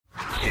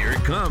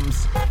it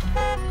comes.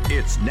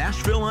 It's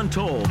Nashville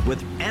Untold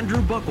with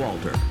Andrew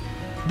Buckwalter,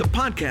 the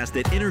podcast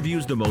that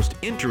interviews the most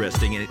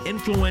interesting and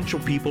influential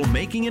people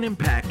making an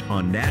impact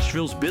on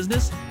Nashville's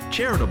business,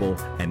 charitable,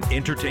 and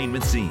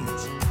entertainment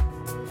scenes.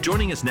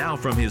 Joining us now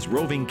from his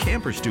roving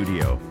camper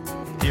studio,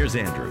 here's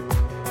Andrew.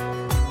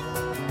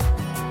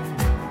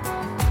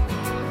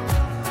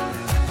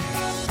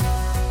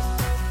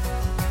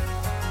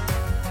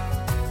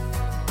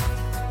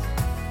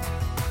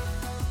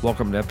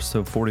 Welcome to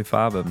episode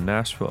 45 of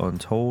Nashville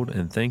Untold,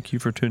 and thank you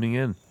for tuning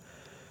in.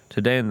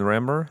 Today in the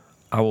Rammer,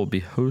 I will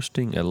be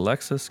hosting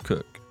Alexis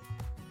Cook.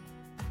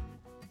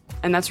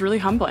 And that's really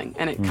humbling.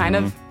 And it kind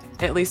of,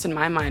 at least in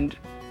my mind,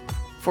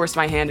 forced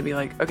my hand to be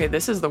like, okay,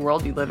 this is the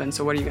world you live in,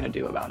 so what are you going to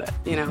do about it?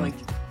 You know, like,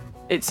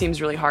 it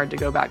seems really hard to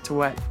go back to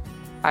what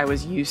I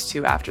was used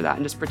to after that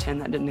and just pretend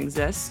that didn't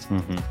exist.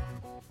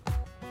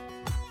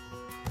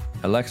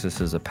 Alexis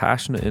is a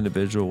passionate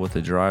individual with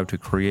a drive to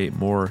create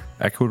more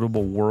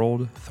equitable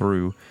world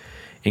through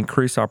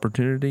increased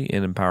opportunity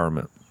and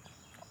empowerment.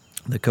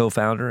 The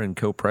co-founder and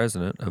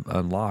co-president of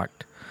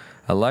Unlocked,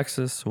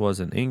 Alexis was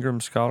an Ingram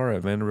Scholar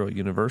at Vanderbilt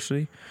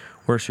University,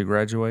 where she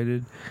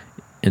graduated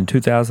in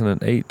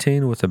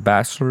 2018 with a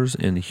bachelor's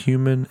in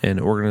human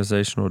and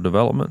organizational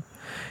development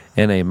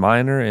and a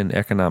minor in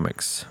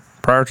economics.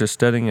 Prior to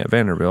studying at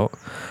Vanderbilt,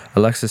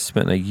 Alexis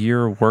spent a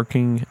year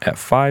working at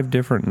 5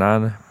 different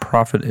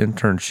non-profit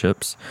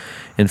internships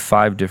in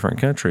 5 different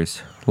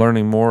countries,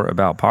 learning more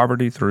about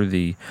poverty through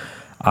the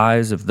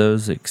eyes of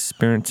those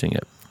experiencing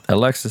it.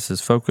 Alexis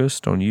is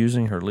focused on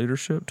using her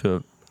leadership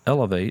to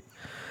elevate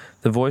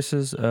the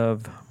voices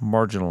of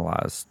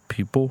marginalized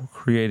people,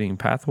 creating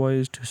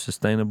pathways to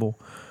sustainable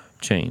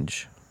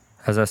change.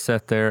 As I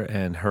sat there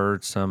and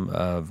heard some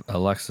of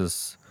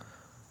Alexis'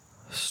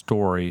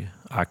 story,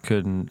 I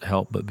couldn't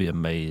help but be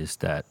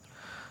amazed at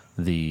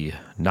the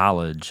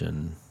knowledge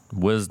and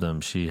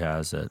wisdom she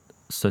has at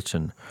such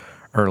an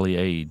early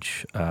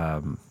age.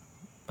 I'm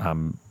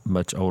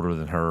much older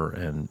than her,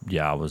 and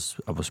I was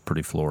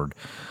pretty floored.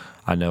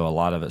 I know a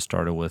lot of it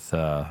started with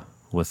a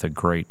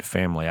great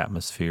family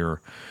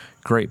atmosphere,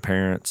 great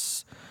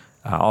parents.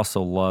 I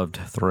also loved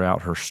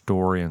throughout her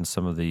story and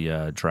some of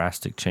the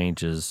drastic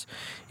changes,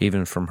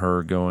 even from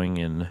her going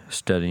and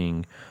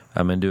studying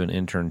and doing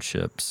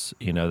internships.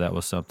 You know, that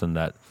was something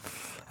that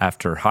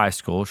after high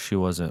school she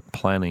wasn't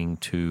planning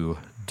to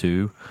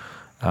do.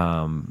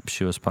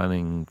 She was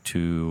planning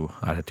to,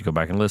 I'd have to go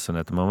back and listen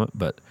at the moment,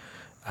 but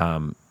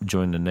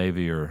join the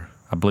Navy, or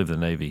I believe the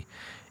Navy,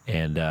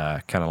 and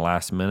kind of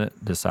last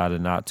minute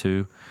decided not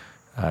to.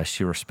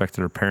 She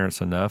respected her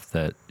parents enough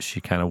that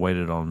she kind of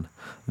waited on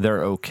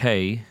their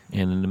okay,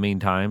 and in the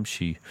meantime,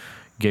 she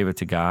gave it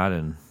to God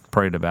and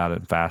prayed about it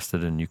and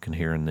fasted, and you can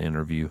hear in the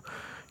interview,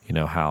 you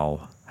know,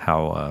 how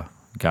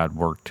God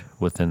worked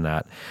within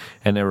that.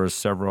 And there were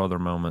several other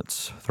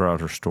moments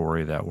throughout her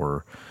story that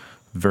were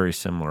very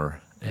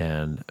similar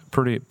and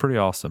pretty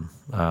awesome.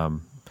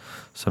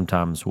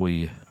 Sometimes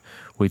we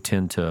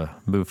tend to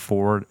move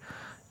forward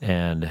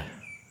and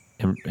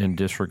in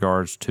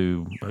disregards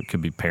to, it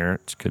could be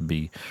parents, could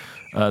be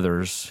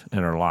others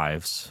in our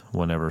lives,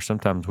 whenever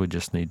sometimes we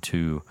just need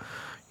to,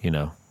 you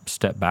know,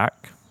 step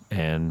back,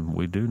 and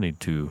we do need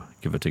to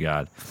give it to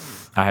God.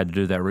 I had to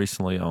do that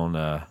recently on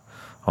a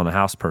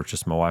house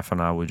purchase. My wife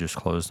and I, we just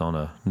closed on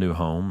a new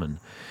home, and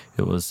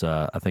it was,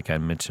 I think I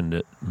mentioned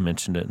it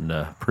in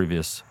the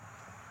previous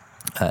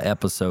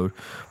episode,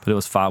 but it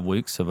was 5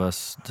 weeks of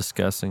us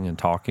discussing and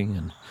talking,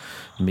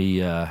 and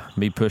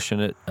me pushing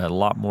it a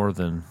lot more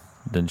than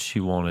she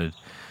wanted,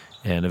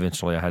 and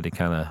eventually I had to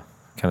kind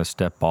of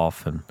step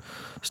off and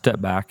step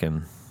back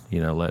and,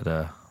 you know,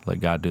 let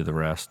God do the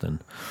rest. And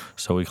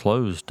so we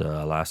closed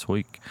last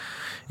week.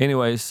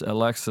 Anyways,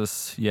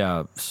 Alexis,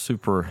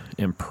 super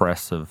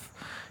impressive,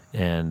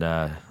 and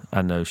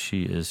I know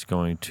she is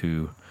going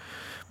to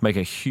make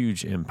a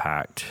huge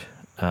impact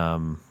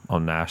on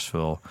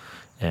Nashville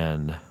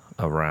and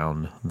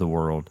around the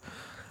world.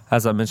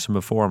 As I mentioned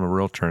before, I'm a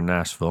realtor in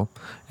Nashville,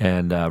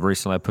 and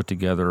recently I put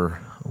together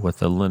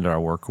with a lender I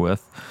work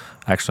with,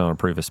 actually on a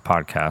previous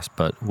podcast,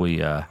 but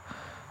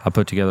I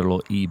put together a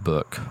little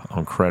ebook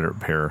on credit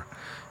repair,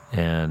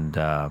 and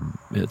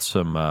it's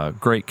some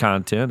great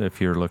content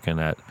if you're looking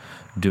at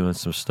doing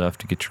some stuff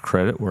to get your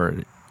credit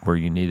where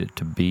you need it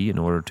to be in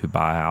order to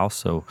buy a house.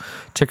 So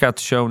check out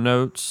the show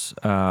notes.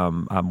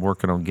 I'm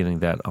working on getting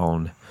that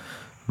on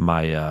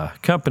my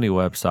company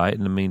website.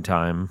 In the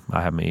meantime,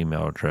 I have my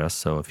email address,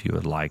 so if you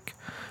would like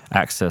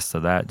access to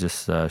that,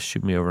 just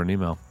shoot me over an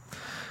email.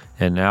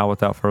 And now,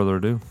 without further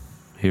ado,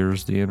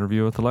 here's the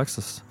interview with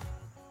Alexis.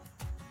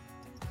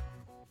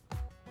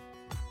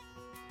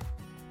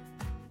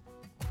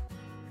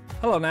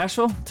 Hello,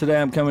 Nashville.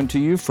 Today I'm coming to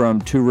you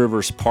from Two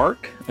Rivers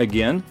Park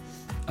again.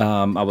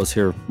 I was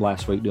here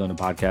last week doing a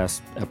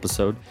podcast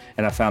episode,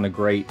 and I found a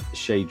great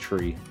shade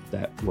tree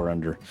that we're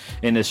under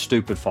in this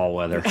stupid fall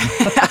weather.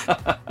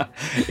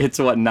 It's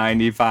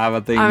 95, I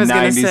think, I was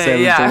 97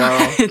 say,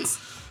 tomorrow.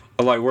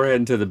 I'm like, we're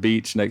heading to the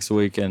beach next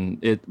week,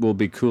 and it will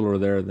be cooler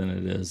there than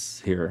it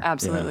is here.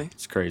 Absolutely.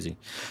 It's crazy.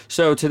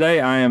 So today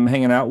I am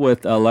hanging out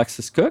with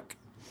Alexis Cook.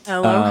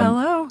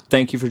 Hello.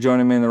 Thank you for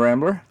joining me in the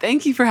Rambler.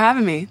 Thank you for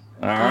having me.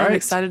 All I'm right.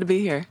 excited to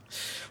be here.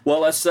 Well,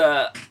 let's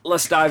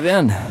dive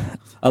in.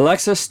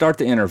 Alexis, start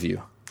the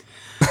interview.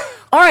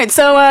 All right,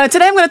 so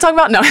today I'm going to talk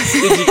about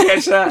Did you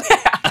catch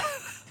that?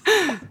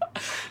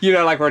 You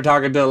know, like we're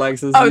talking to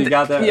Alexis. Oh, you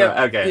got that?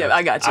 yeah, Okay. yeah,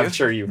 I got you. I'm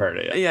sure you've heard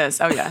it. Yes.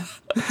 Oh yeah.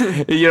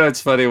 You know, it's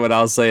funny when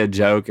I'll say a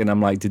joke and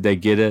I'm like, "Did they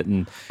get it?"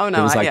 And Oh, no,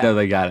 it was like, yeah. "No,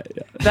 they got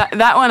it."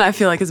 That one I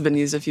feel like has been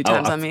used a few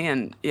times on me,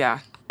 and yeah.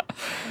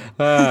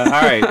 All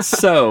right.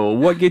 So,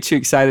 what gets you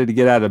excited to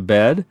get out of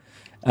bed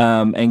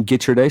and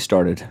get your day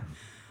started?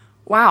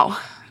 Wow.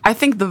 I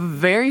think the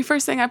very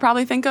first thing I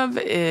probably think of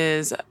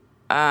is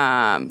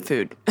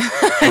food.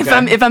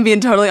 If I'm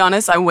being totally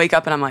honest, I wake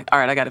up and I'm like, all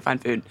right, I got to find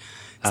food.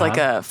 It's like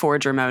a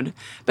forager mode.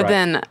 But Right.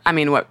 then, I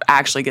mean, what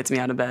actually gets me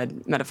out of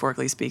bed,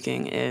 metaphorically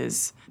speaking,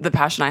 is the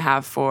passion I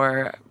have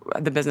for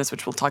the business,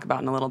 which we'll talk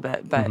about in a little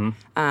bit, but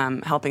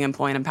helping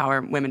employ and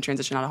empower women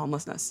transition out of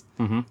homelessness.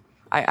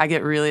 I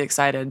get really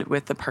excited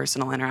with the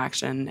personal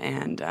interaction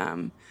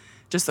and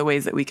just the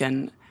ways that we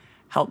can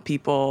help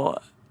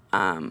people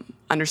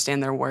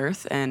understand their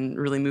worth and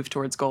really move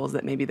towards goals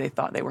that maybe they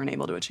thought they weren't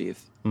able to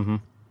achieve.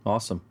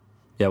 Awesome.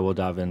 Yeah, we'll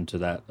dive into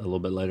that a little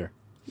bit later.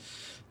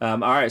 All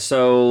right,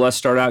 so let's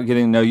start out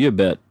getting to know you a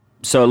bit.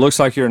 So it looks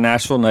like you're a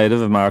Nashville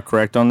native. Am I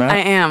correct on that? I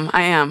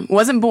am.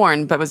 Wasn't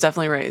born, but was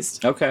definitely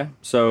raised. Okay.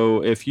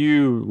 So if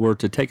you were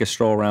to take a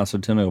stroll around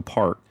Centennial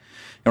Park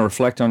and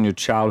reflect on your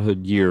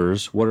childhood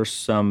years, what are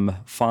some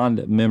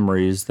fond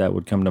memories that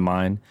would come to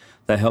mind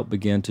that help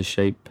begin to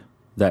shape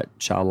that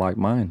childlike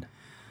mind?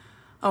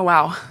 Oh,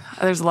 wow.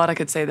 There's a lot I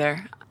could say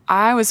there.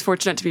 I was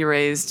fortunate to be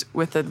raised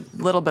with a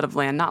little bit of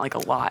land, not like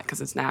a lot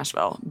because it's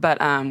Nashville, but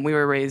we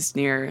were raised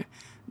near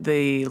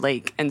the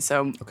lake. And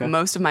so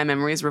most of my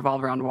memories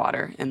revolve around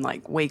water and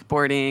like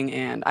wakeboarding.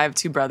 And I have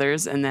two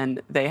brothers and then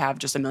they have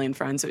just a million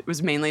friends. So it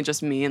was mainly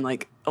just me and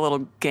like a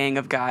little gang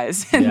of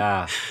guys.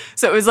 Yeah.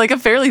 So it was like a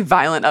fairly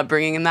violent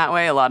upbringing in that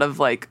way, a lot of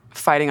like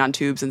fighting on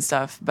tubes and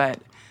stuff. But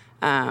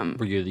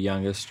Were you the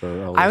youngest or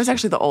oldest? I was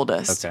actually the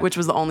oldest, Okay. which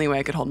was the only way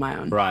I could hold my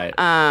own. Right.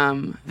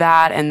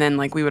 That, and then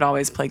like we would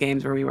always play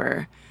games where we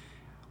were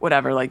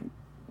whatever, like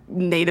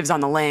natives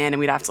on the land, and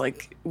we'd have to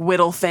like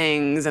whittle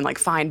things and like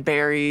find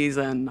berries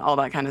and all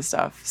that kind of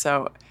stuff.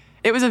 So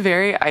it was a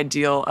very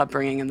ideal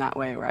upbringing in that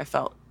way where I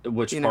felt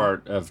Which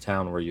part of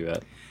town were you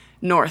at?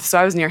 north. So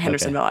I was near Okay,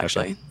 Hendersonville okay.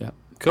 actually. Yeah.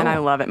 Cool. And I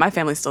love it. My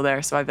family's still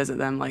there, so I visit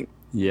them like,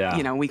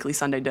 Yeah. weekly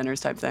Sunday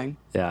dinners type thing.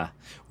 Yeah.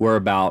 We're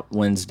about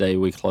Wednesday.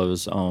 We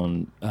close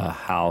on a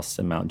house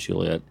in Mount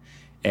Juliet,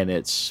 and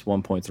it's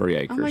 1.3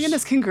 acres. Oh my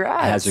goodness,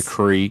 congrats. It has a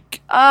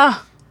creek.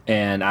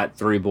 And I had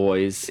 3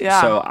 boys.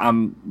 Yeah. So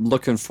I'm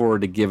looking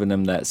forward to giving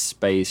them that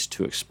space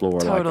to explore.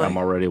 Totally.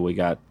 Like we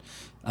got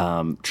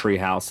tree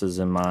houses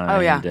in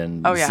mind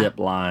and zip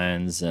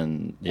lines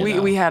and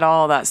We had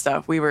all that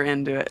stuff. We were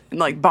into it. And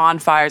like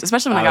bonfires,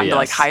 especially when I got into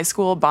like yes. high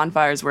school,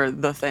 bonfires were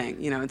the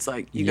thing. It's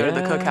like you go to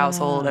the Cook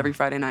household every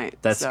Friday night.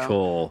 That's so.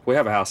 cool. We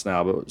have a house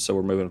now, so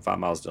we're moving 5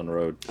 miles down the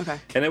road. Okay.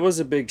 And it was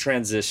a big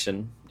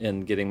transition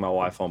in getting my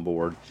wife on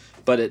board.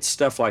 But it's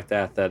stuff like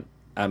that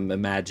I'm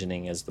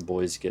imagining as the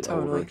boys get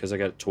older, because I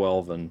got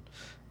 12 and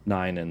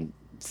 9 and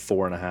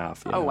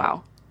 4.5. Oh,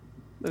 wow.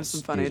 There's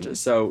some fun ages.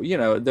 So,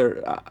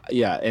 they're,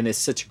 and it's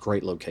such a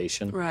great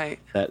location. Right.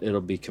 That it'll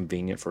be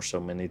convenient for so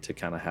many to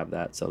kind of have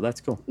that. So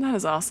that's cool. That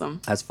is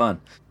awesome. That's fun.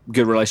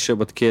 Good relationship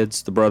with the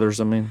kids, the brothers,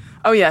 I mean.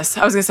 Oh, yes.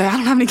 I was going to say, I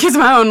don't have any kids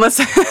of my own. Let's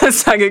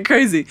not get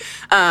crazy.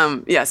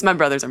 Yes, my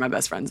brothers are my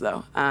best friends,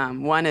 though.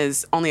 One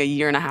is only a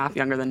year and a half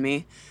younger than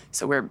me.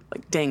 So we're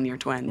like dang near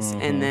twins.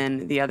 And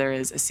then the other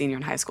is a senior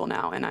in high school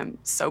now. And I'm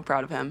so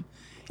proud of him.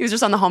 He was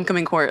just on the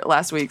homecoming court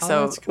last week.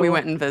 So that's cool. we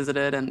went and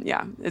visited. And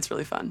yeah, it's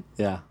really fun.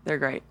 Yeah. They're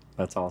great.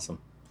 That's awesome.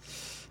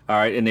 All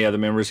right. Any other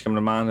memories come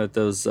to mind at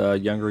those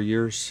younger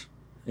years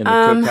in the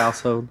Cook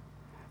household?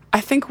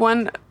 I think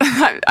one,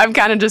 I'm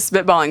kind of just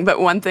spitballing, but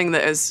one thing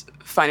that is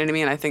funny to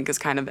me and I think is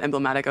kind of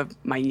emblematic of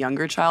my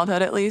younger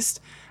childhood at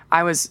least,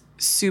 I was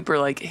super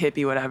like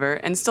hippie whatever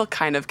and still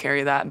kind of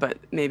carry that, but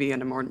maybe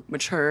in a more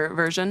mature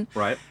version.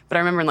 Right. But I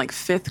remember in like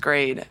 5th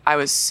grade, I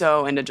was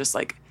so into just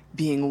like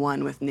being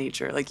one with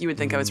nature. Like you would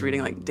think I was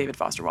reading like David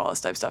Foster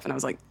Wallace type stuff and I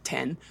was like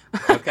 10.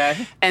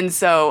 Okay. And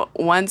so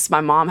once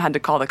my mom had to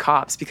call the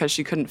cops because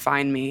she couldn't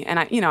find me. And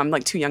I'm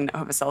like too young to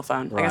have a cell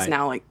phone. I guess Right.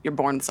 now like you're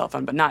born with a cell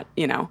phone, but not,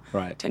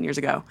 Right. 10 years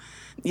ago.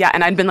 Yeah,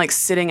 and I'd been like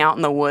sitting out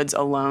in the woods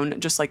alone,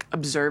 just like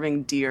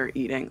observing deer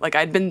eating. Like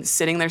I'd been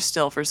sitting there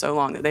still for so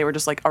long that they were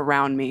just like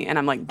around me, and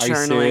I'm like Are you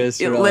journaling,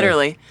 serious? Really?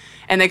 literally.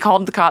 And they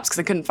called the cops because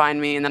they couldn't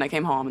find me, and then I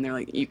came home and they're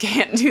like, "You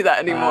can't do that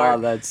anymore." Oh,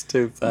 that's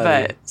too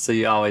funny. But- so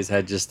you always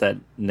had just that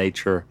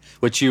nature,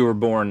 which you were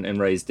born and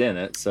raised in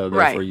it, so therefore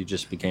Right. you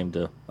just became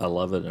to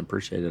love it and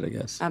appreciate it, I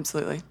guess.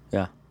 Absolutely.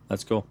 Yeah,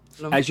 that's cool.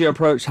 As you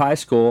approached high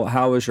school,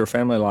 how was your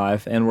family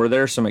life, and were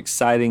there some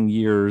exciting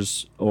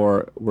years,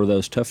 or were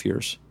those tough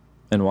years,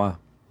 and why?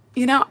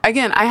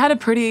 Again, I had a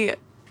pretty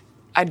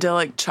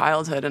idyllic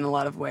childhood in a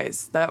lot of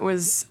ways. That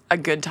was a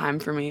good time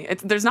for me.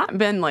 There's not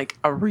been like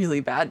a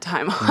really bad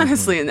time,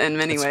 honestly, in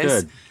many That's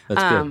ways. good.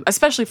 That's good.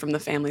 Especially from the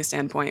family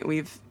standpoint.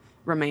 We've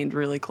remained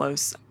really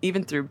close,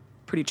 even through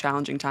pretty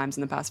challenging times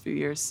in the past few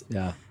years.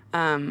 Yeah.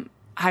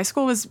 High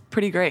school was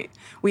pretty great.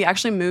 We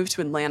actually moved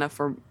to Atlanta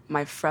for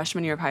my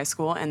freshman year of high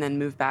school and then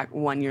moved back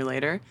 1 year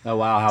later. Oh,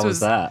 wow. How was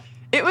that?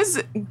 It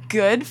was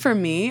good for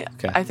me.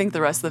 Okay. I think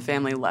the rest of the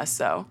family less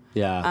so.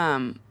 Yeah.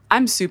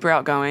 I'm super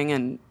outgoing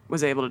and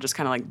was able to just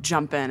kind of like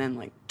jump in and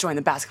like join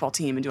the basketball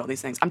team and do all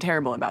these things. I'm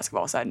terrible at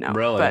basketball, side note.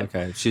 Really? But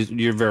Okay.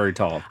 You're very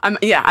tall. I'm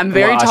very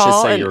well, tall. I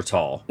should say and- you're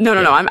tall. No,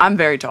 I'm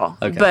very tall.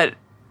 Okay.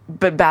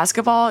 But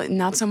basketball,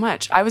 not so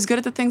much. I was good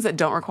at the things that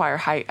don't require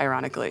height,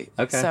 ironically.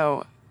 Okay.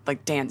 So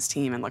like dance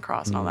team and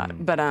lacrosse and all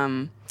that. But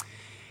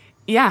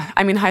yeah,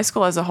 I mean, high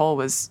school as a whole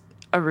was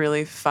a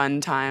really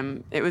fun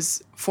time. It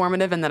was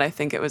formative in that I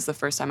think it was the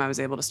first time I was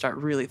able to start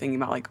really thinking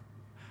about like,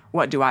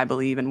 what do I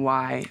believe and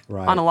why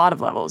Right. on a lot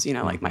of levels, you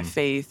know, like my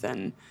faith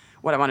and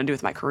what I want to do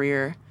with my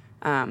career.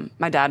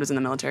 My dad was in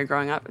the military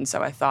growing up, and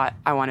so I thought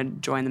I wanted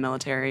to join the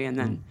military, and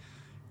then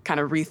kind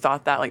of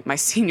rethought that like my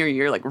senior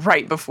year, like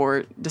right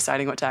before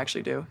deciding what to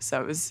actually do. So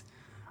it was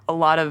a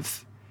lot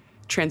of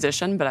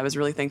transition, but I was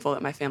really thankful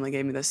that my family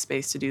gave me the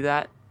space to do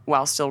that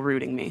while still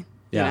rooting me,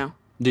 Yeah. you know?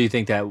 Do you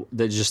think that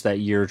just that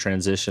year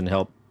transition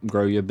helped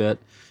grow you a bit?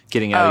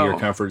 Getting out of your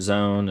comfort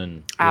zone and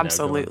going to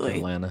Absolutely.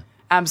 Atlanta?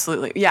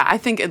 Absolutely. Yeah, I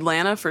think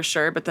Atlanta for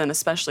sure, but then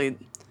especially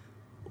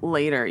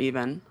later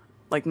even,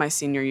 like my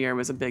senior year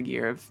was a big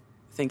year of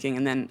thinking,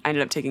 and then I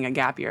ended up taking a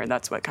gap year.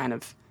 That's what kind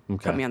of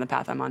put me on the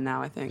path I'm on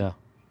now, I think. Yeah.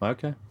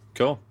 Okay.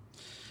 Cool.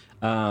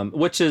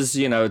 Which is,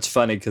 it's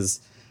funny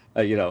because,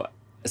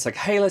 it's like,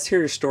 hey, let's hear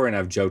your story. And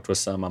I've joked with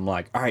some. I'm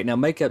like, all right, now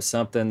make up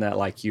something that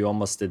like you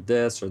almost did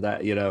this or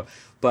that,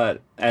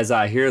 But as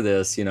I hear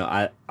this,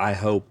 I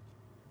hope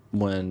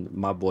when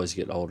my boys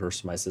get older,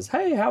 somebody says,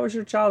 hey, how was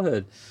your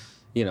childhood?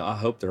 I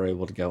hope they're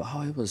able to go,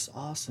 oh, it was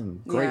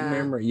awesome. Great Yeah.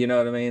 memory. You know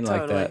what I mean?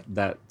 Totally. Like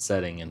that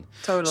setting. And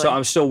Totally. so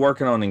I'm still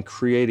working on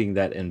creating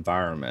that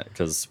environment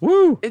because,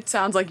 woo. It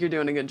sounds like you're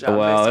doing a good job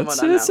Well, based on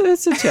what I know.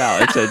 it's a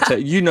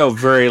challenge. You know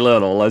very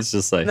little, let's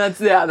just say.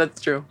 That's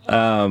true.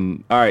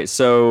 All right,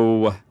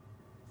 so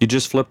you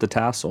just flipped the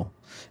tassel,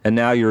 and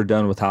now you're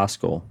done with high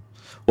school.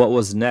 What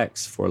was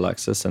next for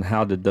Alexis, and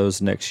how did those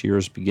next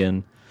years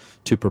begin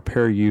to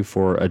prepare you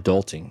for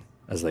adulting,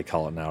 as they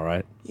call it now,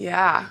 right?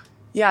 Yeah.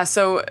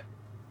 So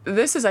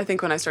this is, I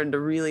think, when I started to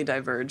really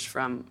diverge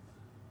from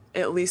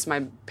at least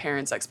my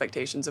parents'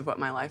 expectations of what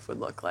my life would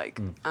look like.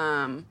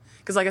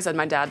 Because like I said,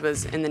 my dad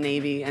was in the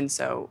Navy, and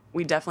so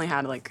we definitely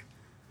had like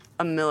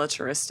a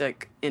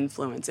militaristic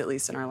influence, at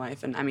least in our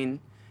life. And I mean,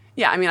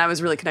 I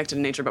was really connected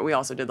to nature, but we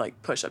also did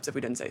like push-ups if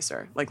we didn't say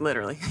sir, like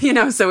literally,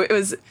 so it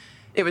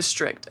was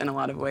strict in a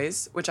lot of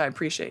ways, which I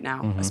appreciate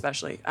now,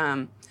 especially.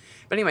 But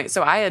anyway,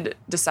 so I had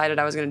decided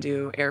I was going to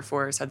do Air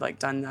Force, had like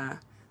done the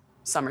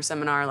summer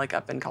seminar like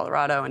up in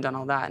Colorado and done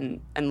all that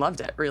and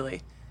loved it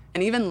really,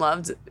 and even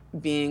loved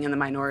being in the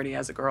minority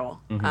as a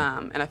girl.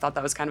 And I thought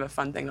that was kind of a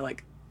fun thing to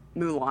like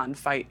Mulan,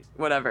 fight,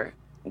 whatever.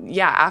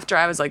 Yeah, after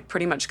I was like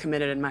pretty much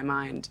committed in my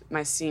mind,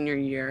 my senior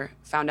year,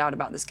 found out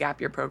about this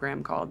gap year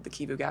program called the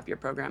Kivu Gap Year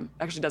Program.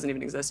 Actually doesn't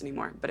even exist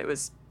anymore, but it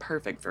was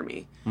perfect for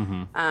me.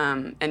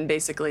 And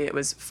basically it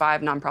was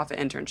 5 nonprofit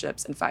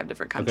internships in 5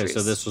 different countries. Okay,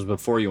 so this was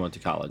before you went to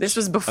college. This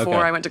was before Okay.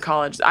 I went to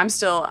college. I'm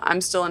still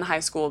in high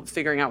school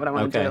figuring out what I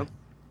want to Okay. do.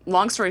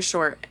 Long story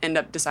short, end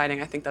up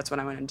deciding I think that's what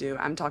I want to do.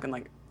 I'm talking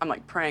like I'm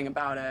like praying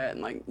about it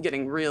and like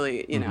getting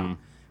really,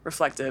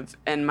 reflective.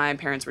 And my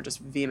parents were just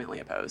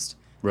vehemently opposed.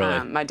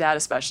 Really? My dad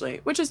especially,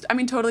 which is, I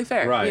mean, totally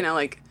fair. Right.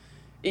 Like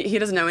he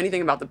doesn't know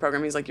anything about the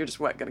program. He's like, you're just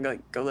gonna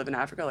go live in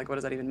Africa? Like, what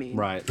does that even mean?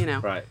 Right.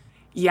 Right.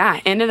 Yeah,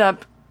 ended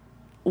up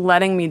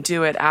letting me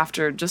do it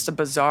after just a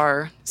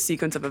bizarre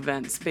sequence of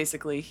events.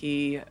 Basically,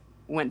 he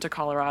went to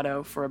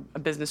Colorado for a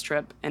business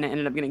trip, and it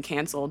ended up getting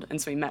canceled.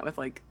 And so he met with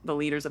like the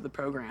leaders of the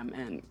program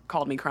and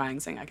called me crying,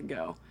 saying I could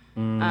go.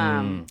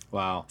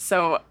 Wow.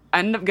 So I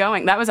ended up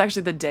going. That was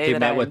actually the day He that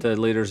met I with the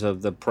leaders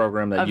of the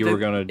program that you were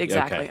going to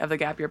exactly of the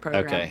Gap Year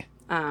program. Okay.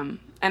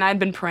 And I'd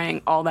been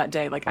praying all that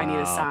day, like I need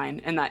a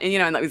sign, and that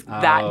and that was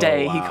that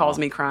day he wow. calls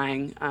me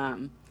crying.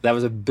 That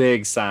was a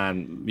big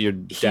sign. Your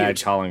dad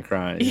Huge. calling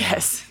crying.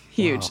 Yes,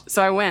 huge. Wow.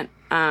 So I went.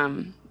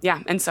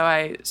 And so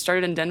I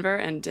started in Denver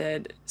and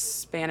did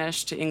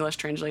Spanish to English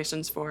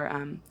translations for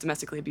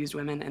domestically abused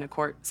women in a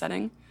court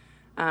setting,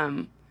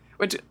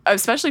 which,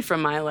 especially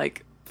from my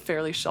like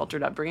fairly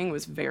sheltered upbringing,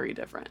 was very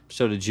different.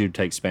 So did you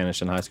take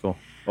Spanish in high school?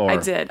 I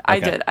did.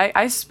 Okay.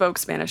 I spoke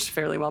Spanish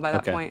fairly well by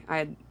that Okay. point. I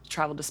had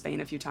traveled to Spain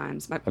a few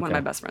times. One of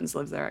my best friends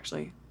lives there,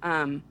 actually.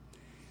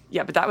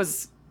 But that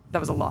was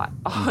a lot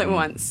all at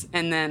once.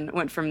 And then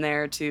went from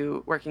there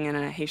to working in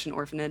a Haitian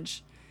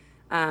orphanage,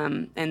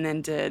 and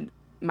then did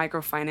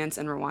microfinance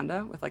in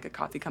Rwanda with like a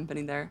coffee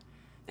company there,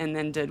 and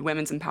then did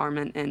women's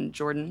empowerment in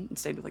Jordan and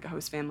stayed with like a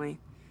host family,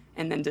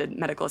 and then did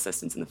medical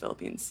assistance in the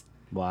Philippines.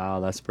 Wow,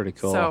 that's pretty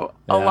cool. So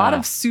a lot Yeah.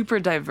 of super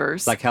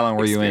diverse. Like how long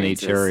were you in each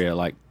experiences. area?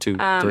 Like 2, 3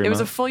 months? It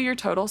was a full year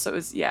total, so it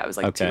was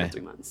like 2 or Okay.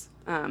 3 months.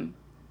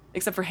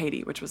 except for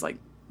Haiti, which was like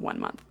 1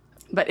 month.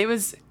 But it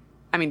was,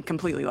 I mean,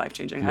 completely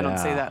life-changing. I don't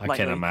say that lightly. I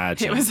can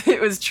imagine.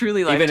 It was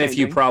truly life-changing. Even if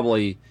you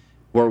probably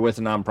were with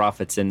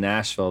nonprofits in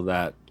Nashville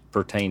that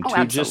pertain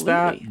to just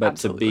that, but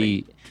to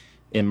be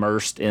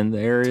immersed in the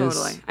areas.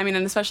 Totally. I mean,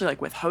 and especially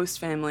like with host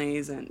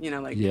families and,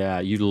 like. Yeah,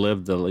 you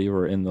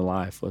were in the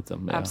life with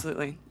them. Yeah.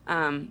 Absolutely.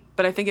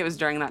 But I think it was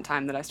during that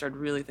time that I started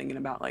really thinking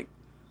about like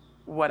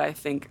what I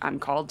think I'm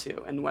called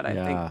to and what I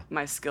think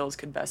my skills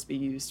could best be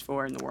used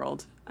for in the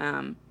world.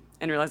 And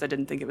realized I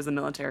didn't think it was the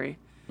military.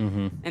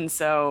 Mm-hmm. And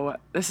so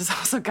this is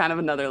also kind of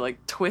another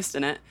like twist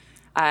in it.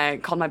 I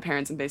called my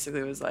parents and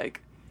basically was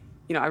like,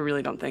 I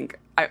really don't think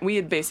we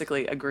had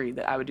basically agreed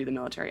that I would do the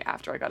military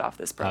after I got off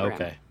this program.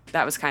 Okay.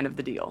 That was kind of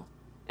the deal.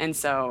 And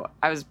so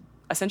I was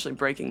essentially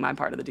breaking my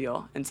part of the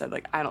deal and said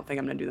like, I don't think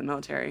I'm going to do the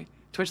military.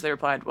 To which they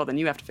replied, well, then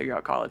you have to figure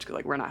out college because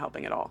like we're not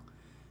helping at all.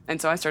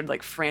 And so I started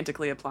like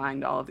frantically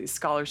applying to all of these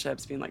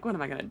scholarships, being like, what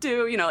am I going to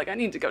do? Like I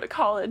need to go to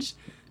college.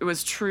 It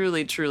was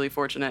truly, truly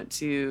fortunate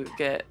to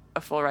get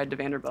a full ride to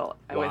Vanderbilt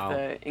with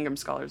the Ingram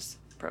Scholars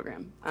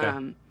Program.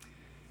 Okay.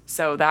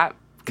 So that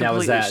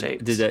completely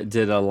shaped.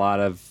 Did a lot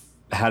of,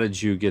 how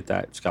did you get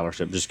that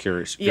scholarship? Just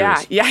curious.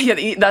 Yeah.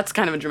 That's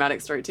kind of a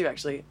dramatic story too,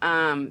 actually.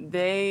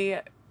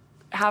 They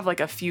have like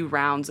a few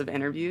rounds of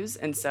interviews.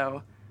 And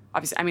so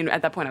obviously, I mean,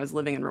 at that point I was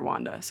living in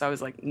Rwanda. So I was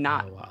like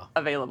not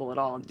available at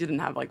all. Didn't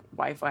have like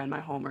Wi-Fi in my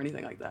home or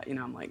anything like that.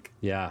 I'm like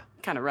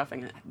kind of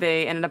roughing it.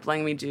 They ended up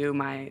letting me do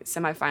my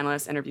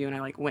semifinalist interview and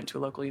I like went to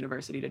a local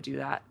university to do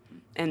that.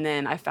 And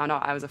then I found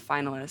out I was a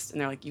finalist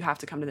and they're like, you have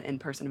to come to the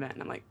in-person event.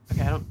 And I'm like,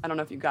 okay, I don't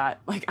know if you got,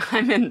 like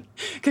I'm in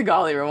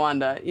Kigali,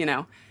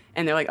 Rwanda,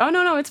 And they're like, oh,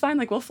 no, it's fine.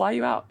 Like, we'll fly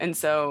you out. And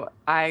so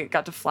I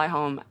got to fly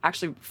home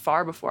actually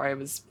far before I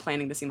was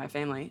planning to see my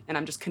family. And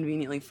I'm just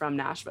conveniently from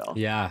Nashville.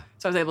 Yeah.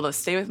 So I was able to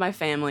stay with my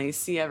family,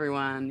 see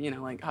everyone,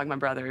 like hug my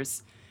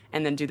brothers,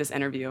 and then do this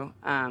interview.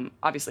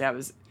 Obviously, I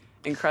was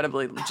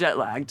incredibly jet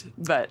lagged,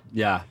 but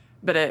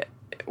it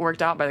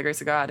worked out by the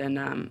grace of God.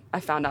 And I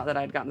found out that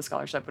I had gotten the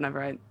scholarship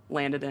whenever I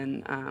landed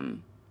in,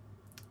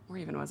 where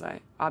even was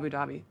I? Abu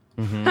Dhabi.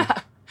 Mm-hmm.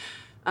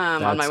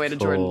 On my way to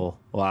Jordan.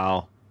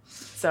 Wow.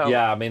 So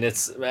yeah, I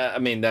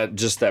mean that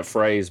just that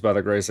phrase, by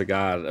the grace of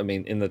God. I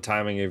mean, in the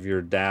timing of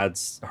your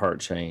dad's heart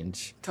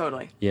change.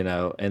 Totally.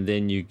 And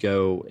then you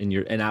go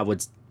and I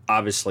would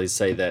obviously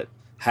say that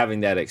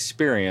having that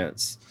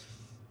experience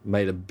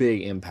made a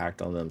big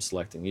impact on them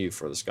selecting you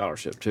for the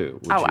scholarship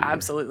too.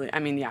 Absolutely. I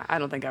mean, yeah, I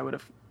don't think I would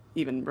have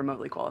even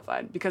remotely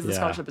qualified because the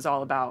scholarship is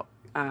all about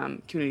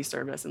community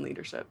service and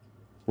leadership.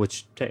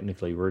 Which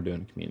technically we're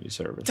doing community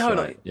service.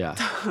 Totally. Right? Yeah.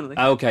 Totally.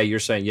 Okay, you're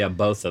saying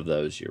both of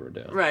those you were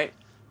doing. Right.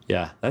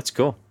 Yeah, that's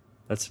cool.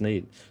 That's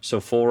neat. So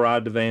full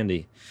ride to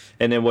Vandy.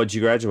 And then what'd you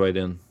graduate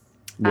in?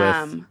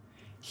 With?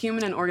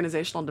 Human and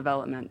organizational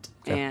development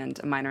and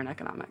a minor in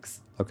economics.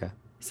 Okay.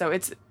 So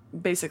it's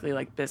basically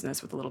like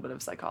business with a little bit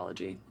of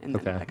psychology and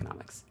then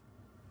economics.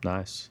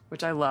 Nice.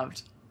 Which I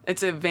loved.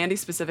 It's a Vandy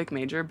specific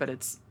major, but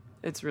it's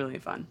really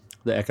fun.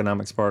 The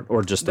economics part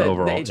or just the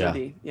overall? The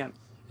HOD, yeah.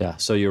 Yeah.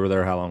 So you were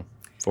there how long?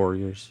 4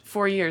 years?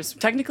 4 years.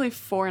 Technically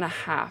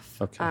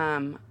 4.5. Okay.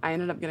 I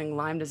ended up getting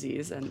Lyme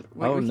disease, and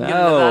we can get into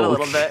that a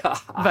little bit.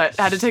 But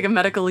had to take a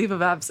medical leave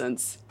of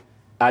absence.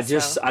 I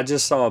just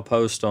saw a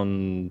post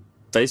on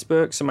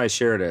Facebook. Somebody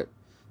shared it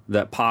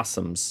that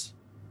possums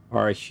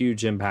are a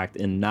huge impact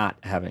in not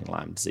having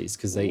Lyme disease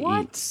because they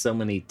eat so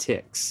many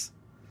ticks.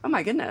 Oh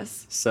my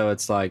goodness. So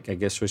it's like, I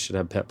guess we should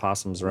have pet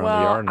possums around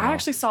the yard now. I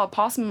actually saw a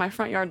possum in my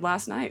front yard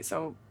last night,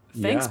 so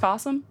thanks,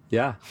 possum.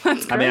 Yeah.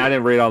 That's great. I mean, I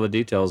didn't read all the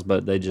details,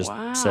 but they just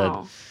said,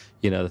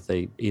 that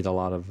they eat a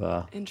lot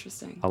of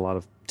interesting. A lot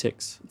of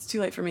ticks. It's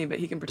too late for me, but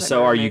he can protect.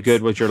 So are you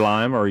good with your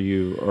Lyme, or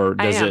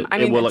does I am. I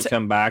mean, will it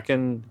come back?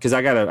 And because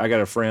I got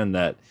a friend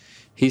that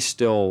he's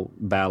still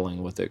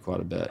battling with it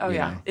quite a bit. Oh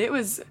yeah, it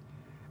was.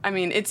 I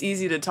mean, it's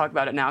easy to talk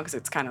about it now because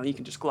it's kind of you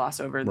can just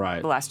gloss over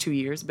the last 2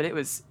 years, but it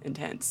was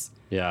intense.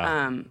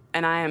 Yeah.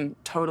 And I am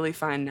totally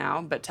fine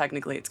now, but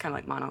technically it's kind of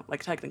like mono.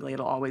 Like technically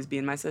it'll always be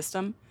in my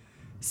system.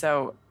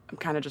 So I'm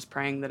kind of just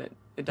praying that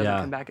it doesn't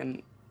come back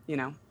and,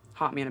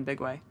 haunt me in a big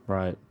way.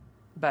 Right.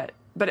 But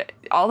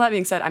all that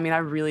being said, I mean, I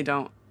really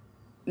don't,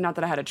 not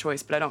that I had a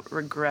choice, but I don't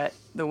regret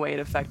the way it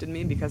affected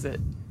me because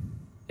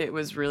it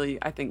was really,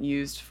 I think,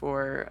 used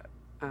for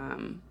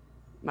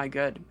my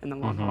good in the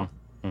long haul.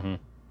 Mm-hmm.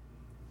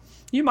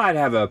 You might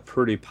have a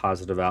pretty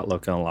positive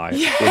outlook on life,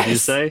 would you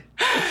say?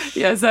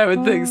 Yes, I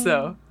would think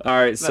so. All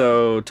right,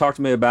 so talk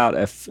to me about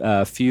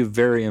a few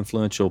very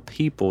influential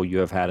people you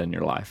have had in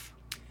your life.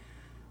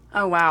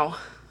 Oh, wow.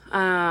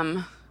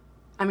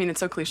 I mean,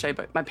 it's so cliche,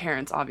 but my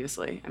parents,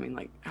 obviously. I mean,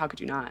 like, how could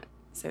you not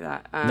say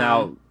that?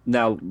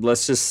 Now,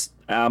 let's just,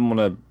 I'm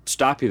going to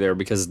stop you there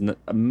because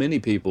many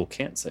people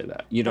can't say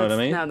that. You know what I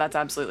mean? No, that's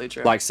absolutely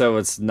true. Like, so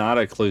it's not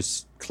a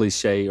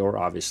cliche or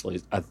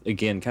obviously,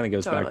 again, kind of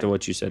goes back to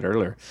what you said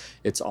earlier.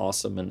 It's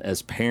awesome. And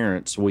as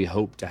parents, we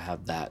hope to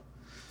have that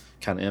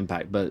kind of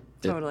impact, but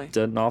it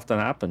doesn't often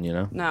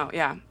happen, No,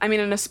 yeah. I mean,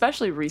 and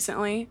especially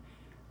recently,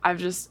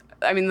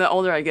 the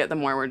older I get, the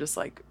more we're just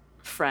like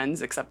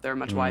friends, except they're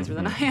much wiser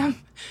than I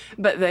am.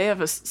 But they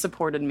have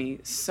supported me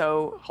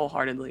so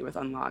wholeheartedly with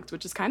Unlocked,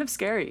 which is kind of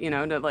scary, you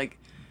know, to like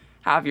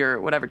have your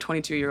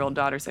 22-year-old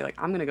daughter say like,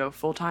 I'm going to go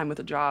full time with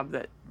a job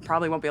that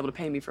probably won't be able to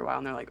pay me for a while.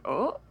 And they're like,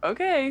 oh,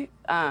 okay.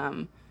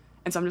 And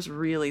so I'm just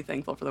really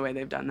thankful for the way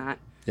they've done that.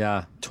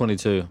 Yeah.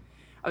 22.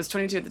 I was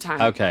 22 at the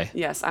time. Okay.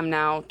 Yes, I'm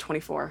now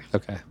 24.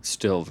 Okay.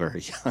 Still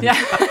very young.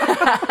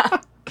 Yeah.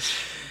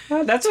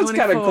 That's what's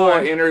kind of cool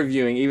 24.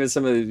 interviewing even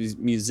some of these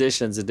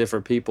musicians and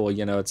different people.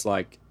 You know, it's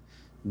like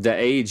the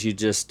age, you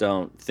just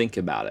don't think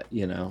about it,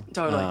 you know?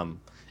 Totally.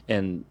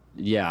 And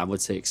yeah, I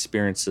would say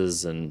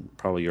experiences and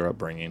probably your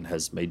upbringing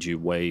has made you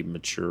way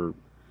maturer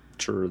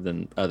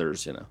than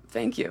others, you know?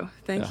 Thank you.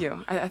 Thank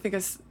you. I think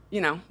it's, you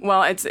know,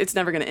 well, it's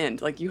never going to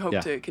end. Like, you hope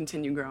Yeah. to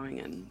continue growing,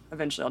 and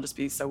eventually I'll just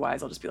be so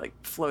wise. I'll just be like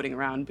floating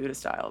around Buddha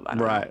style. I don't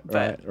know.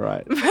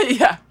 Right. But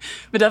yeah,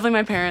 but definitely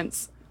my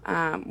parents.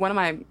 One of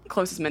my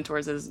closest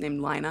mentors is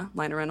named Lina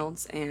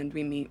Reynolds, and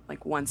we meet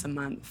like once a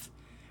month.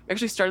 We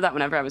actually started that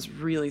whenever I was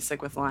really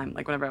sick with Lyme,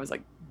 like whenever I was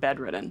like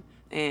bedridden,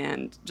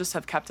 and just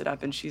have kept it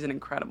up. And she's an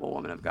incredible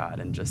woman of God,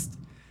 and just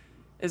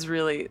is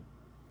really,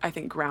 I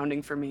think,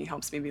 grounding for me.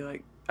 Helps me be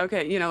like,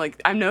 okay, you know,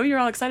 like I know you're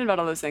all excited about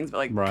all those things, but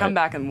like come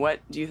back and what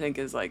do you think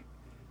is like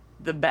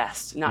the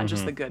best, not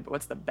just the good, but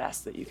what's the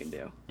best that you can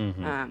do?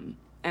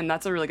 And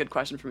that's a really good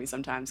question for me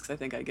sometimes, because I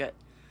think I get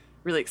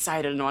really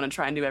excited and want to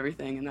try and do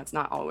everything, and that's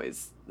not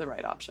always the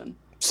right option.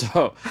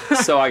 So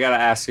I got to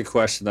ask a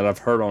question that I've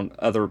heard on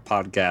other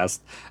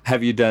podcasts.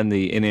 Have you done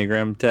the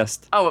Enneagram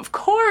test? Oh, of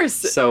course.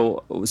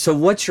 So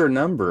what's your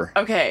number?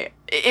 Okay.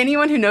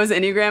 Anyone who knows the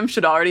Enneagram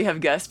should already have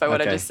guessed by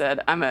what I Okay. just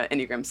said. I'm a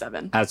Enneagram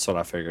 7. That's what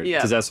I figured. Yeah.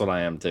 Because that's what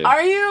I am too.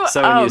 Are you?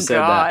 So when oh, you said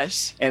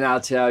gosh. that, and I'll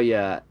tell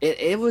you,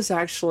 it was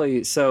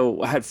actually,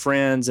 so I had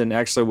friends, and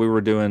actually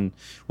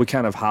we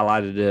kind of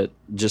highlighted it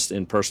just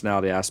in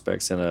personality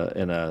aspects in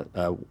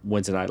a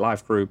Wednesday night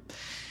life group.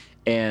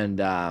 And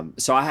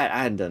so I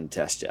hadn't done the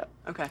test yet.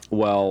 Okay.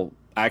 Well,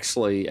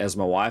 actually, as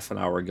my wife and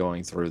I were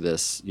going through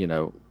this, you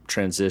know,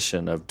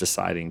 transition of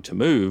deciding to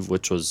move,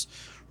 which was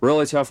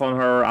really tough on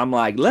her, I'm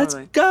like, let's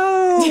Totally.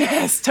 go.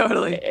 Yes,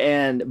 totally.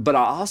 But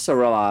I also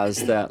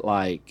realized that,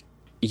 like,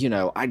 you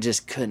know, I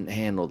just couldn't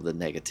handle the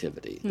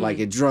negativity. Like,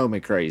 it drove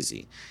me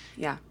crazy.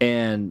 Yeah.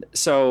 And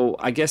so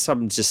I guess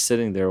I'm just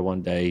sitting there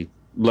one day,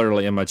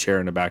 literally in my chair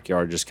in the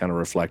backyard, just kind of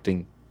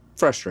reflecting,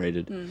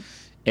 frustrated.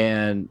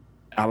 And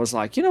I was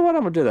like, you know what?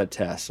 I'm going to do that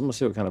test. I'm going to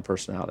see what kind of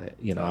personality,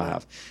 you know, I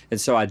have.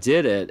 And so I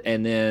did it,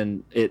 and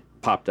then it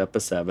popped up a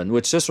 7,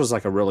 which this was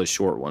like a really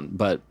short one,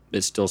 but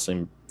it still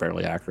seemed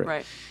fairly accurate.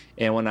 Right.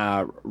 And when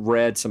I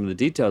read some of the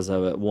details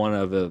of it, one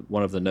of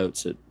the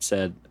notes, it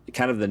said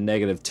kind of the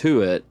negative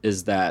to it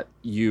is that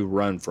you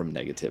run from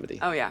negativity.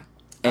 Oh, yeah.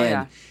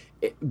 And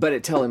but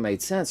it totally made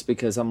sense,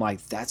 because I'm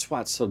like, that's why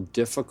it's so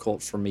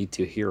difficult for me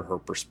to hear her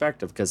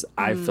perspective, because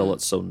I feel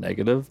it's so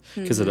negative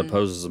because it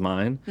opposes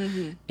mine.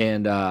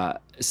 And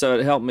so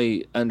it helped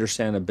me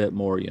understand a bit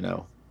more, you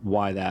know,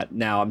 why that.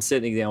 Now I'm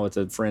sitting down with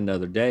a friend the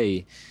other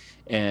day,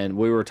 and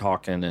we were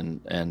talking,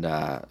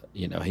 and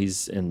you know,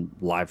 he's in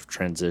life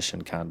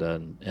transition kind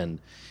of, and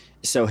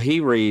so he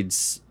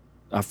reads,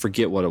 I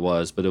forget what it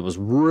was, but it was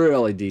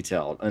really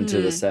detailed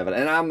into the 7,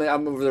 and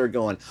I'm over there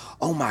going,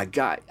 oh my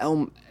God,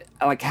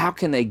 like, how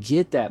can they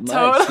get that much?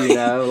 Totally. You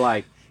know,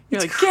 like,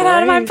 You're it's like, get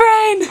out of my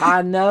crazy. brain.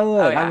 I know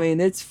it. Oh, yeah. I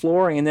mean, it's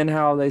flooring. And then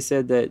how they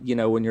said that, you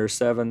know, when you're a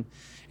 7,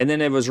 and then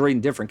it was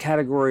reading different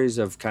categories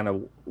of kind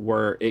of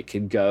where it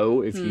could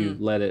go if you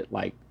let it,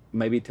 like,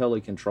 maybe totally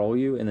control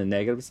you, in the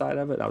negative side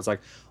of it. I was like,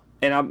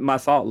 and my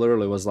thought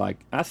literally was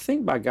like, I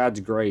think by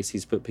God's grace,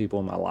 He's put people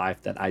in my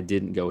life that I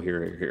didn't go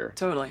here or here.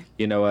 Totally.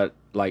 You know what?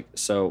 Like,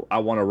 so I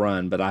want to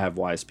run, but I have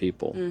wise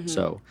people.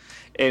 So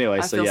anyway,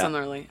 I so feel yeah.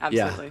 similarly.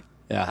 Absolutely.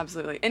 Yeah.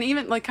 Absolutely. And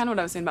even like kind of what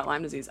I was saying about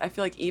Lyme disease, I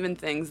feel like even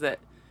things that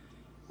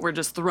were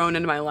just thrown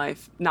into my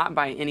life, not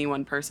by any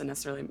one person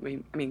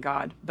necessarily, I mean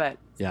God, but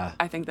Yeah.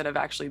 I think that have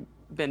actually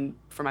been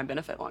for my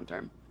benefit long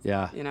term.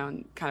 Yeah. You know,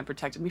 and kind of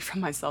protected me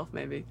from myself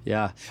maybe.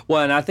 Yeah.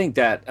 Well, and I think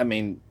that, I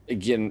mean,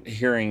 again,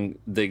 hearing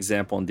the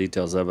example and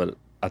details of it,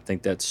 I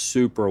think that's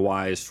super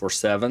wise for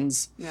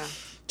 7s Yeah.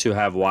 to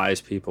have wise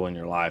people in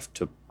your life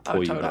to pull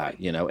you totally. back,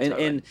 you know. And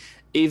Totally. and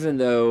even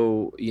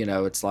though, you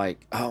know, it's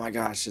like, oh my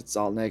gosh, it's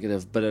all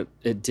negative, but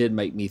it did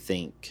make me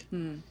think.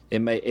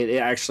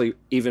 It actually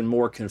even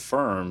more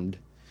confirmed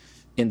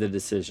in the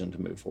decision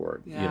to move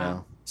forward, you Yeah.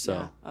 know. So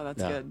Yeah. Oh,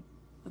 that's yeah. good.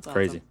 That's awesome.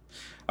 Crazy.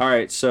 All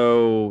right,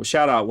 so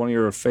shout out one of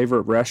your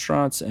favorite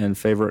restaurants and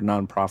favorite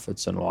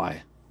nonprofits, and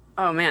why.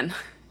 Oh man,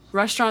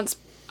 restaurants.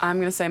 I'm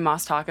gonna say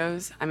Moss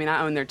Tacos. I mean,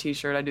 I own their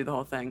T-shirt. I do the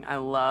whole thing. I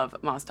love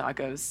Moss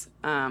Tacos.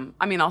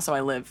 I mean, also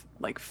I live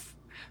like,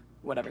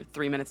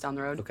 3 minutes down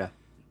the road. Okay.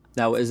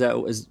 Now, where's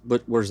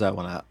that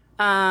one at?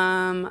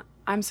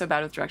 I'm so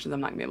bad with directions. I'm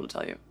not gonna be able to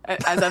tell you.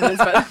 As evidenced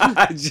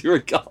by. Did you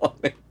recall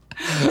me?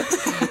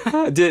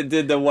 did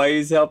the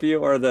Waze help you,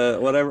 or the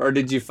whatever, or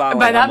did you find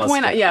By like, that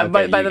almost- point, yeah. okay,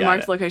 By you the got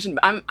marked it. location,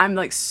 I'm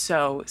like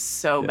so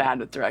bad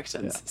with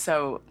directions. Yeah.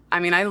 So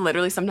I mean, I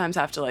literally sometimes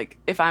have to, like,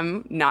 if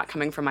I'm not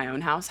coming from my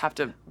own house, have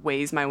to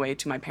Waze my way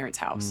to my parents'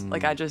 house.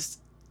 Like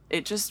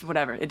it just,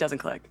 whatever, it doesn't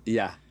click.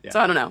 Yeah. So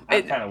I don't know.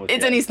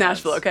 It's in East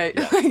Nashville, okay?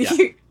 Yeah, yeah.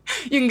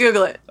 You can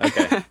Google it.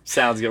 Okay.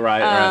 Sounds good.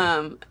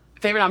 Right.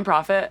 Favorite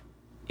nonprofit?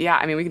 Yeah,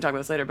 I mean, we can talk about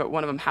this later, but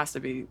one of them has to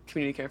be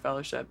Community Care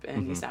Fellowship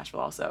in East Nashville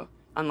also.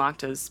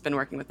 Unlocked has been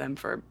working with them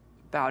for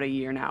about a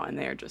year now, and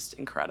they are just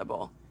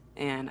incredible.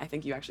 And I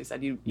think you actually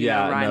said you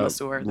know Ryan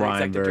Lesueur, the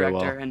executive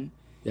director, and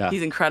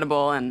he's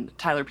incredible, and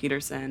Tyler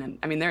Peterson, and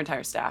I mean, their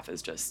entire staff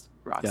is just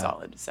rock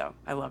solid. So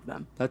I love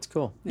them. That's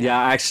cool. Yeah,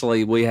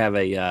 actually, we have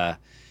a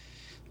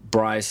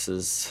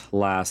Bryce's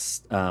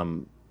last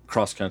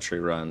cross-country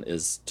run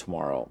is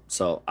tomorrow.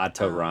 So I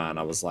told Ryan,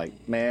 I was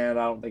like, man,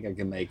 I don't think I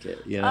can make it.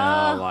 You know,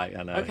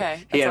 I know.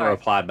 Okay. He hadn't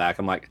replied back.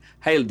 I'm like,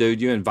 hey,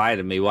 dude, you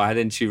invited me. Why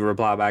didn't you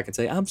reply back and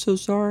say, I'm so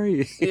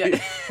sorry? Yeah.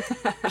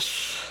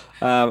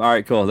 All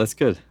right, cool. That's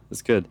good.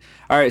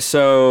 All right,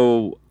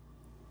 so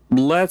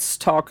let's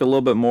talk a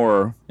little bit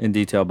more in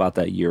detail about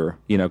that year,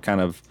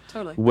 kind of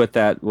with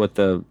the,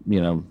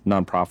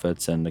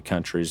 nonprofits and the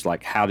countries,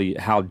 like how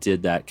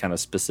did that kind of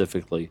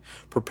specifically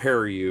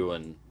prepare you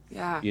and,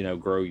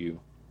 grow you?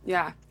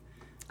 Yeah.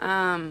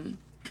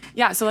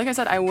 So like I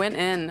said, I went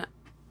in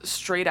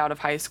straight out of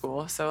high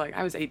school. So like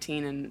I was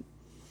 18 and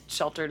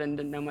sheltered and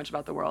didn't know much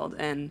about the world.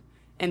 And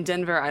in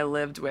Denver,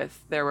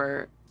 there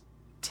were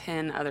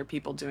 10 other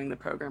people doing the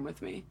program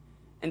with me.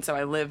 And so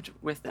I lived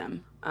with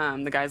them.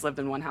 The guys lived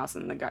in one house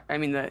and and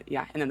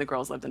then the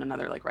girls lived in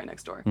another, like right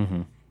next door.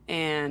 Mm-hmm.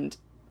 And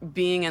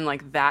being in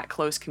like that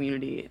close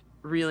community,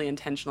 really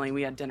intentionally,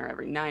 we had dinner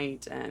every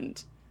night,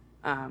 and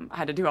I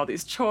had to do all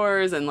these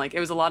chores, and like it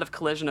was a lot of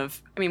collision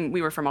of,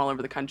 we were from all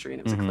over the country, and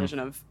it was a collision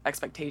of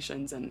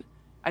expectations, and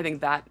I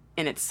think that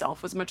in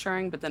itself was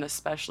maturing, but then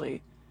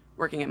especially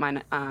working at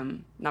my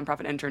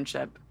nonprofit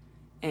internship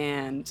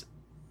and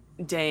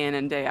day in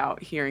and day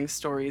out hearing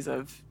stories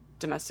of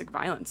domestic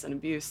violence and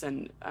abuse,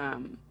 and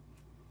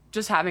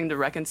just having to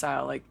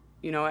reconcile, like,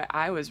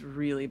 I was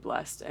really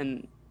blessed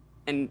and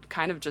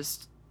kind of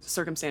just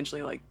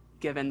circumstantially like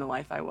given the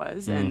life I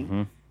was,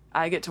 and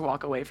I get to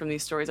walk away from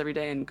these stories every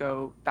day and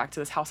go back to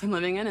this house I'm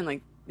living in, and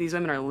like these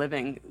women are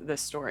living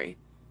this story,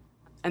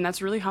 and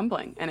that's really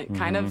humbling, and it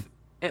kind of,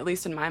 at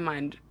least in my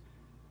mind,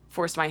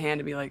 forced my hand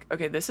to be like,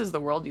 okay, this is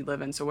the world you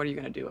live in, so what are you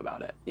going to do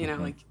about it?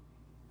 Like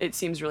it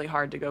seems really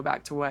hard to go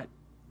back to what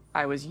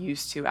I was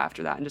used to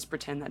after that and just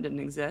pretend that didn't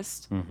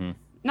exist.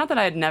 Not that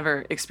I had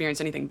never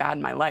experienced anything bad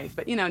in my life,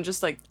 but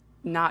just like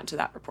not to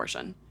that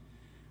proportion.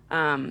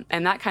 And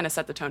that kind of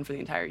set the tone for the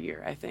entire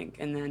year, I think.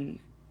 And then,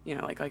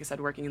 like I said,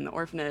 working in the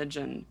orphanage,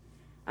 and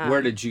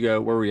where did you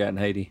go? Where were you at in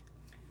Haiti?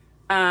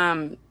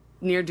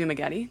 Near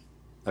Dumaguete.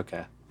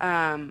 Okay.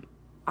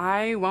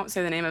 I won't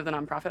say the name of the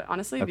nonprofit,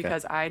 honestly,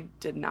 because I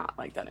did not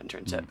like that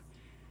internship.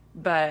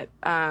 But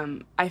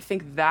I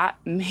think that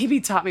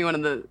maybe taught me one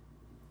of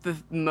the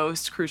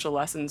most crucial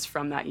lessons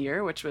from that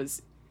year, which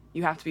was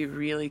you have to be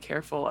really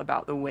careful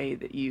about the way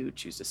that you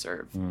choose to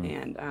serve.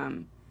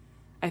 And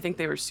I think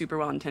they were super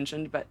well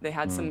intentioned, but they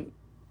had some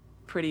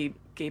pretty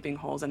gaping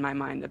holes in my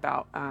mind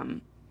about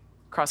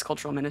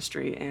cross-cultural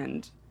ministry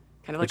and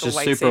kind of like which a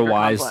white is super savior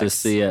wise complex. to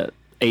see at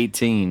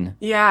 18.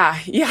 Yeah.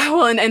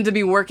 Well, and to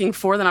be working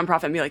for the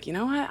nonprofit and be like, you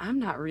know what, I'm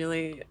not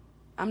really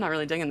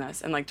digging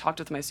this, and like talked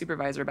with my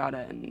supervisor about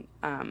it, and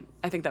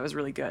I think that was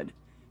really good.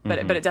 But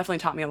it definitely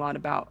taught me a lot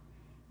about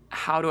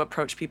how to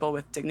approach people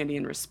with dignity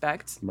and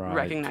respect,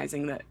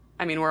 recognizing that,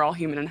 we're all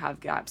human and have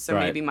gaps. So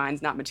maybe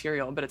mine's not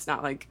material, but it's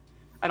not like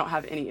I don't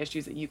have any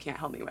issues that you can't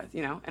help me with,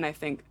 And I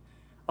think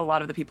a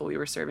lot of the people we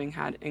were serving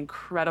had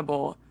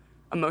incredible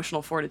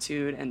emotional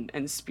fortitude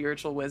and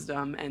spiritual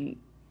wisdom, and,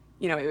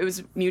 it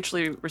was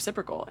mutually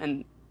reciprocal.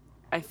 And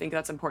I think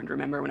that's important to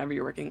remember whenever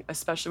you're working,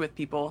 especially with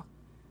people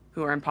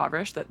who are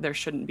impoverished, that there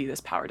shouldn't be this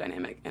power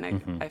dynamic.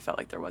 And I felt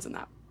like there was in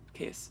that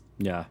case.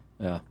 Yeah.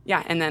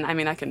 And then,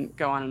 I can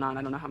go on and on.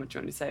 I don't know how much you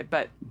want me to say,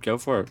 but go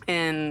for it.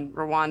 In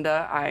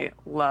Rwanda, I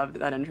loved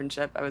that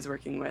internship. I was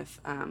working with,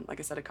 like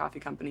I said, a coffee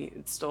company.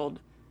 It's sold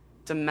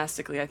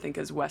domestically, I think,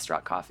 as West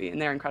Rock Coffee,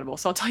 and they're incredible.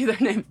 So I'll tell you their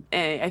name.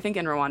 I think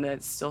in Rwanda,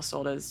 it's still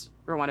sold as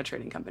Rwanda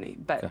Trading Company,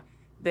 but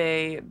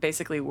they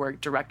basically work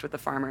direct with the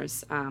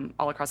farmers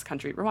all across the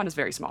country. Rwanda's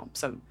very small,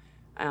 so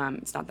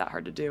it's not that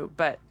hard to do,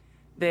 but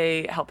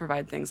they help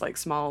provide things like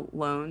small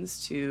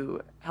loans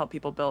to help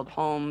people build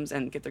homes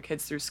and get their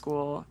kids through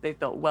school. They've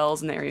built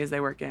wells in the areas they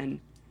work in,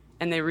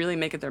 and they really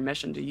make it their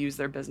mission to use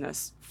their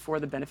business for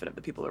the benefit of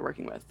the people they're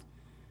working with.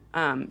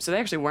 So they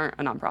actually weren't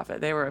a nonprofit.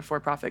 They were a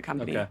for-profit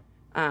company,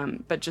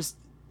 but just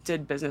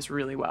did business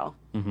really well.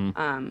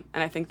 And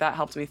I think that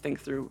helped me think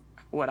through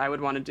what I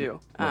would want to do.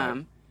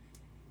 And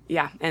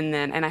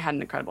I had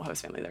an incredible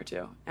host family there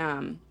too.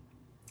 And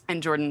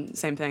Jordan,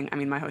 same thing.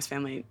 My host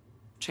family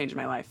changed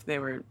my life. They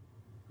were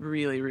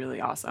really,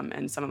 really awesome,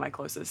 and some of my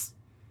closest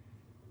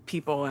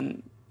people,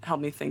 and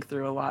helped me think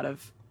through a lot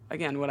of,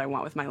 again, what I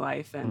want with my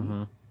life,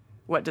 and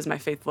what does my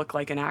faith look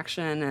like in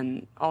action,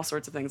 and all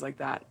sorts of things like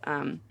that.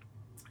 And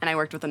I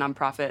worked with a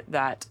nonprofit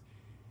that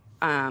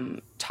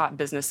taught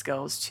business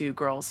skills to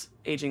girls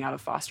aging out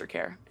of foster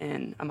care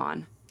in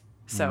Amman.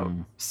 So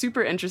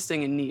super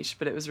interesting and niche,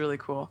 but it was really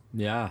cool.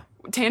 Yeah.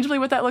 Tangibly,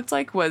 what that looked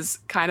like was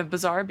kind of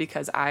bizarre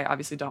because I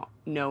obviously don't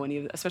know any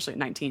of, especially at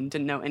 19,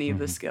 didn't know any of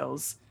the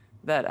skills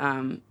that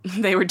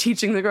they were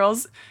teaching the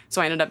girls.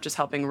 So I ended up just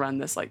helping run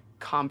this like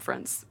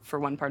conference for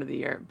one part of the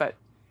year. But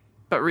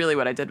really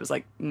what I did was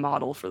like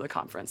model for the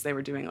conference. They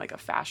were doing like a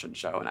fashion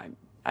show, and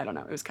I don't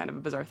know, it was kind of a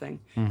bizarre thing.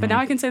 But now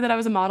I can say that I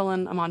was a model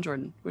in Amon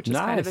Jordan, which is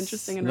kind of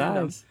interesting and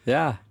random.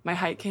 Yeah. My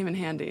height came in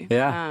handy.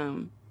 Yeah.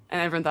 And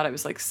everyone thought it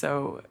was like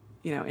so,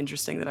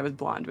 interesting that I was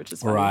blonde, which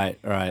is funny.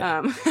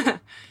 Right.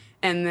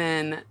 And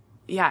then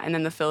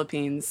the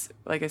Philippines,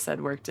 like I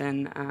said, worked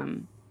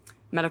in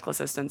medical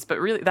assistance. But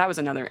really, that was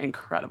another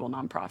incredible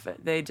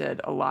nonprofit. They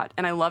did a lot.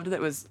 And I loved that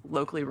it was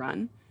locally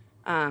run,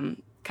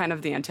 kind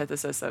of the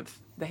antithesis of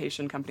the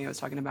Haitian company I was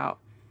talking about.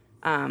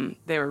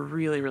 They were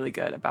really, really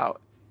good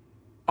about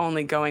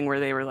only going where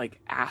they were like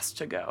asked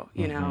to go,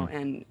 you know,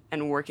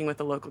 and working with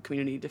the local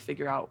community to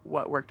figure out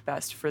what worked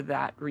best for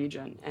that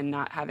region, and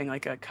not having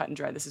like a cut and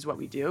dry, this is what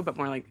we do, but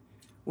more like,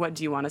 what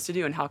do you want us to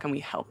do and how can we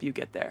help you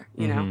get there,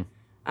 you know?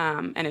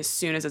 And as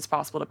soon as it's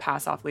possible to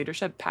pass off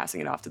leadership, passing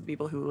it off to the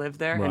people who live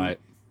there and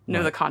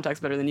know the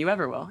context better than you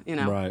ever will, you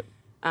know? Right.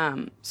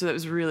 So it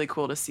was really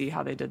cool to see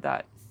how they did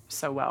that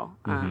so well.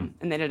 And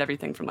they did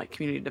everything from like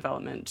community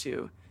development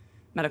to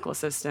medical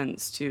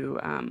assistance to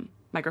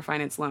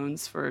microfinance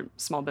loans for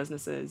small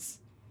businesses.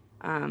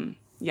 And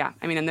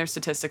their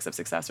statistics of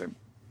success are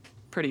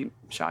pretty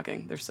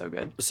shocking. They're so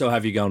good. So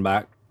have you gone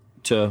back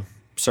to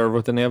serve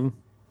with any of them?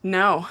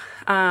 No.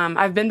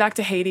 I've been back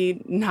to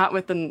Haiti, not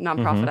with the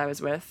nonprofit I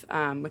was with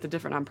a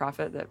different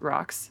nonprofit that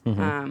rocks,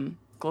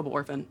 Global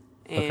Orphan,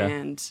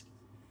 and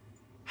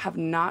have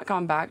not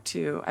gone back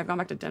to, I've gone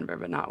back to Denver,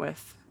 but not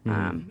with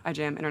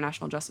IJM,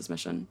 International Justice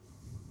Mission.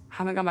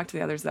 Haven't gone back to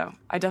the others though.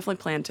 I definitely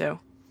plan to.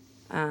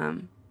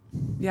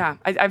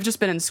 I've just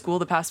been in school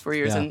the past 4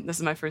 years, and this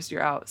is my first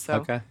year out.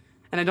 So,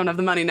 and I don't have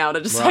the money now to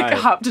just like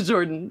hop to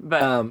Jordan.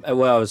 But it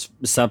was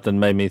something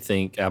made me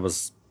think. I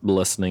was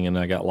listening and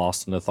I got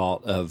lost in the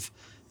thought of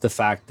the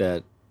fact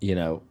that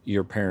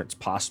your parents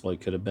possibly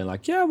could have been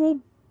like, yeah, we'll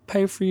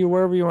pay for you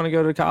wherever you want to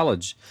go to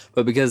college,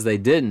 but because they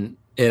didn't,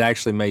 it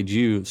actually made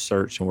you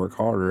search and work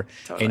harder.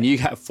 Totally. And you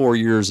got 4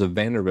 years of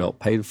Vanderbilt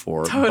paid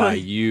for by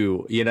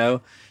you.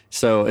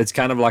 So it's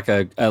kind of like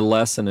a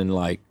lesson in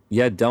like,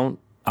 don't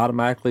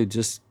automatically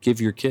just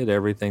give your kid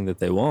everything that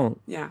they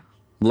want. Yeah.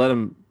 Let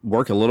them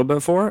work a little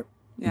bit for it.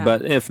 Yeah.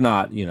 But if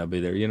not,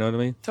 be there. You know what I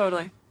mean?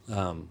 Totally.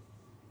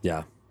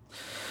 Yeah.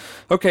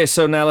 Okay,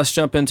 so now let's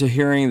jump into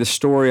hearing the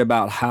story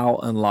about how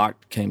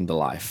Unlocked came to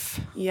life.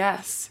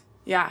 Yes.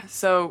 Yeah.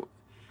 So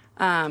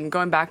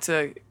going back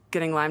to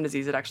getting Lyme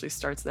disease, it actually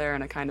starts there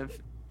in a kind of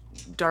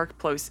dark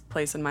place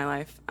in my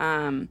life.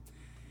 So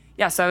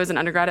I was an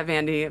undergrad at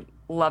Vandy,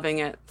 loving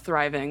it,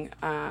 thriving.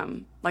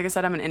 Like I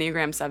said, I'm an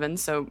Enneagram 7,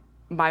 so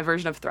my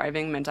version of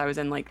thriving meant I was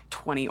in like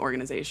 20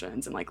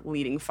 organizations and like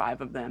leading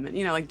 5 of them and,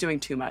 like doing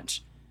too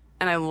much.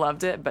 And I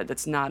loved it, but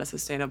that's not a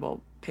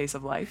sustainable pace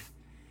of life.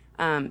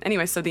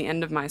 So the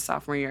end of my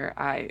sophomore year,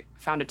 I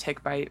found a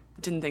tick bite,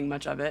 didn't think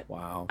much of it.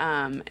 Wow.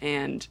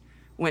 And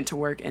went to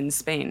work in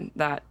Spain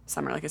that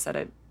summer. Like I said,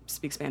 I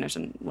speak Spanish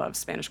and love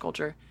Spanish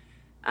culture.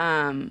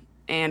 And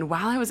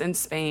while I was in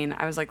Spain,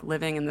 I was like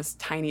living in this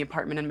tiny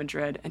apartment in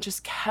Madrid and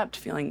just kept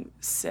feeling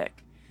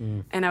sick.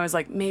 And I was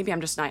like, maybe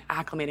I'm just not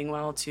acclimating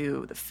well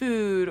to the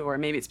food, or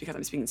maybe it's because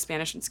I'm speaking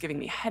Spanish and it's giving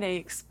me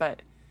headaches,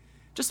 but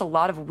just a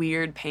lot of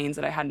weird pains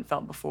that I hadn't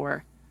felt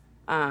before.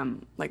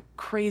 Like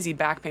crazy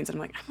back pains.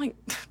 And I'm like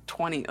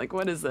 20, like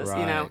what is this,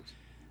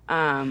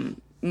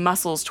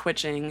 muscles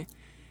twitching.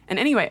 And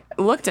anyway,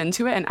 looked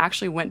into it and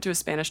actually went to a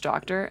Spanish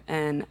doctor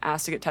and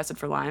asked to get tested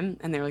for Lyme.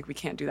 And they were like, we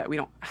can't do that. We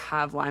don't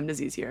have Lyme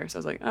disease here. So I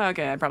was like, oh,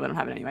 okay, I probably don't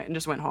have it anyway. And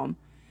just went home.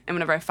 And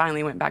whenever I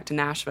finally went back to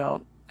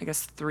Nashville, I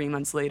guess 3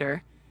 months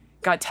later,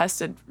 got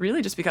tested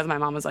really just because my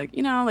mom was like,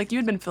 you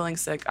had been feeling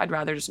sick. I'd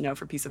rather just know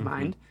for peace of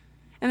mind.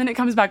 And then it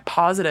comes back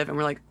positive and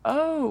we're like,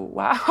 oh,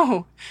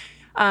 wow.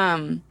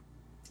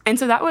 And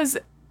so that was,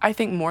 I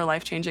think, more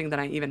life-changing than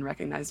I even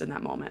recognized in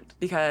that moment,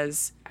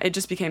 because it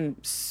just became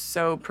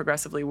so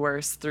progressively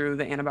worse through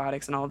the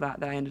antibiotics and all of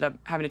that I ended up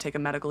having to take a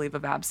medical leave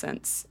of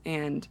absence.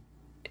 And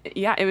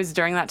it was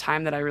during that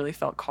time that I really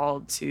felt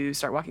called to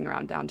start walking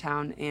around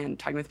downtown and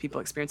talking with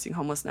people experiencing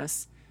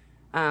homelessness.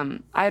 I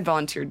had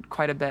volunteered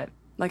quite a bit,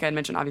 like I had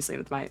mentioned, obviously,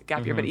 with my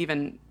gap year, but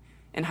even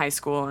in high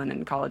school and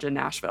in college in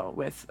Nashville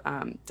with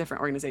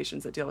different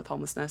organizations that deal with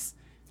homelessness.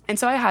 And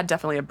so I had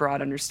definitely a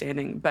broad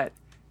understanding, but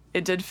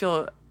it did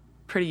feel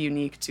pretty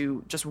unique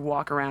to just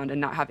walk around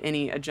and not have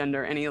any agenda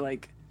or any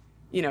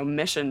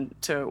mission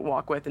to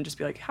walk with, and just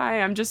be like,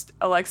 hi, I'm just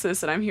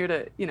Alexis and I'm here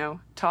to,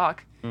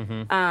 talk.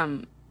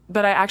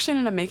 But I actually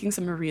ended up making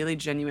some really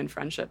genuine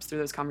friendships through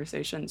those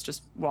conversations,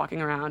 just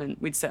walking around, and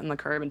we'd sit on the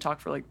curb and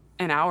talk for like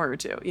an hour or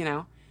two,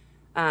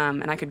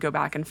 and I could go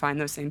back and find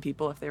those same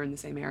people if they were in the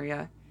same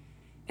area.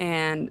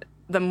 And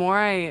the more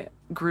I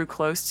grew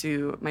close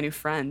to my new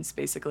friends,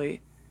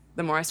 basically,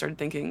 the more I started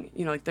thinking,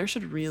 there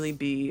should really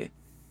be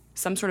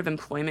some sort of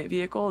employment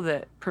vehicle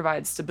that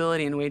provides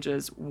stability in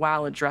wages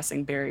while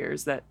addressing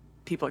barriers that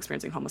people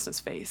experiencing homelessness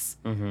face.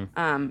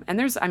 And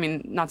there's, I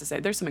mean, not to say,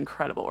 there's some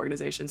incredible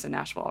organizations in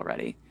Nashville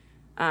already.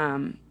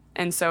 And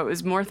so it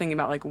was more thinking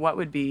about like what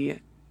would be,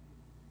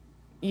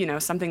 you know,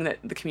 something that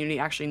the community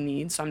actually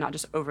needs. So I'm not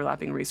just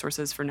overlapping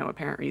resources for no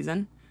apparent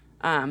reason.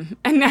 And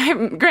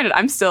granted,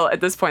 I'm still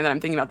at this point that I'm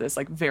thinking about this,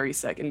 like very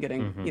sick and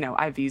getting, you know,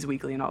 IVs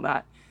weekly and all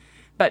that.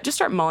 But just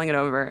start mulling it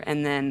over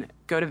and then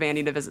go to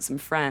Vandy to visit some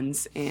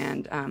friends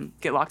and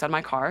get locked out of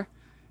my car.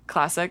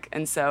 Classic.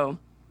 And so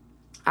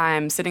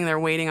I'm sitting there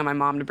waiting on my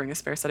mom to bring a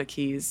spare set of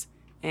keys.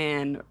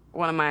 And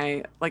one of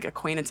my like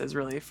acquaintances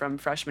really from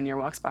freshman year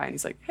walks by and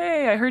he's like,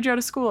 "Hey, I heard you're out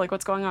of school. Like,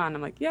 what's going on?"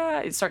 I'm like,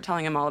 "Yeah." I start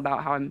telling him all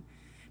about how I'm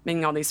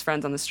making all these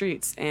friends on the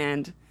streets.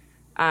 And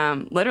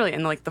literally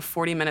in like the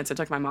 40 minutes it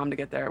took my mom to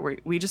get there,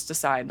 we just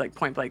decide like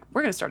point blank,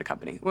 we're going to start a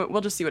company.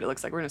 We'll just see what it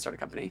looks like. We're going to start a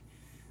company.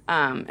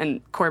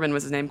 And Corbin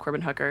was his name,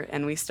 Corbin Hooker.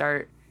 And we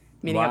start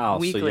meeting up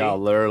weekly. So y'all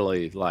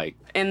literally like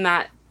in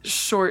that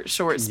short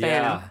span.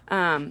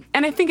 Yeah.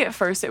 And I think at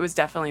first it was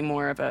definitely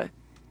more of a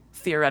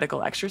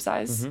theoretical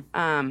exercise.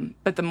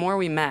 But the more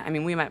we met, I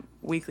mean, we met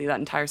weekly that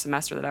entire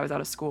semester that I was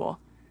out of school.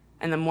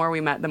 And the more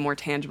we met, the more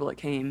tangible it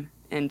came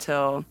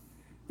until,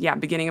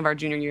 beginning of our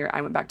junior year,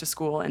 I went back to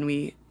school and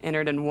we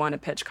entered and won a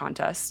pitch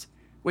contest,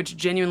 which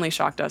genuinely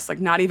shocked us. Like,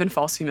 not even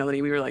false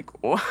humility. We were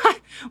like, what?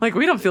 Like,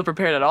 we don't feel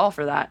prepared at all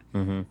for that.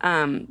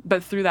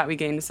 But through that, we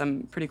gained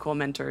some pretty cool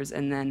mentors.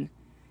 And then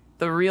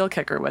the real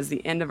kicker was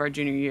the end of our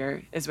junior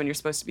year is when you're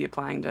supposed to be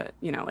applying to,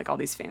 you know, like all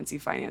these fancy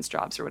finance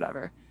jobs or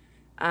whatever.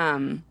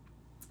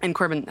 And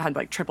Corbin had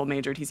like triple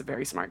majored. He's a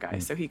very smart guy,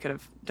 so he could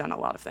have done a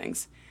lot of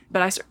things.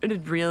 But I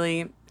started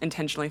really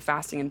intentionally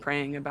fasting and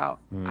praying about,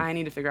 I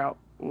need to figure out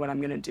what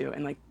I'm going to do.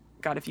 And like,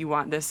 God, if you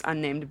want this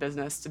unnamed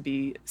business to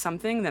be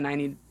something, then I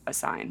need a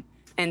sign.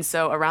 And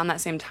so around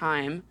that same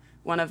time,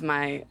 one of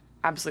my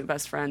absolute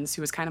best friends,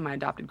 who was kind of my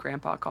adopted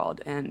grandpa,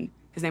 called, and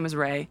his name was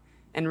Ray.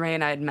 And Ray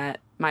and I had met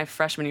my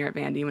freshman year at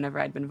Vandy whenever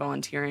I'd been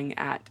volunteering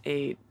at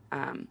a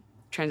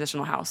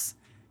transitional house.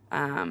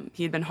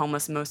 He had been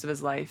homeless most of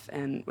his life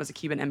and was a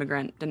Cuban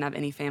immigrant, didn't have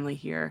any family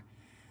here.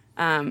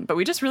 But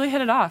we just really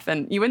hit it off.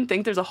 And you wouldn't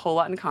think there's a whole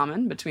lot in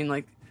common between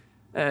like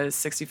a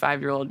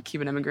 65-year-old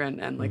Cuban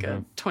immigrant and like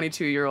a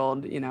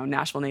 22-year-old, you know,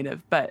 Nashville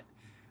native. But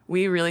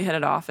we really hit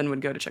it off and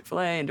would go to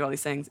Chick-fil-A and do all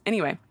these things.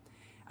 Anyway,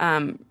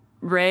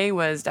 Ray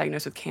was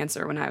diagnosed with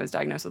cancer when I was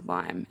diagnosed with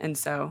Lyme. And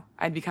so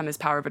I'd become his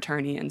power of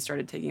attorney and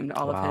started taking him to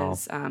all of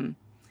his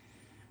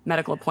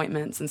medical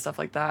appointments and stuff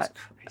like that.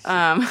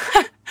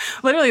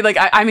 Literally, like,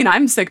 I mean,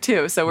 I'm sick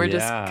too. So we're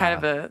just kind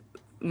of a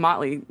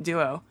motley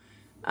duo.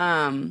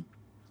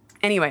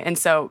 Anyway, and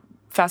so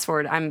fast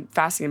forward, I'm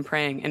fasting and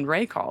praying, and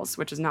Ray calls,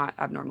 which is not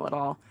abnormal at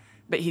all.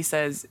 But he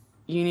says,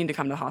 "You need to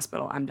come to the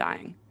hospital. I'm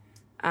dying."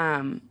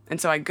 And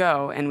so I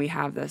go, and we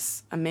have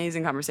this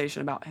amazing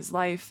conversation about his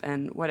life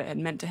and what it had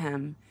meant to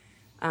him.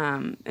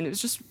 And it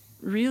was just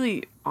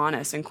really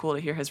honest and cool to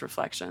hear his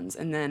reflections.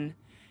 And then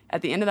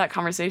at the end of that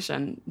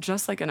conversation,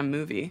 just like in a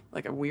movie,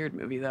 like a weird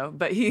movie though,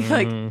 but he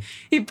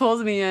he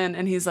pulls me in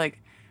and he's like,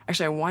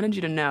 "Actually, I wanted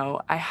you to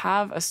know I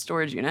have a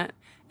storage unit,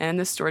 and in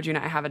this storage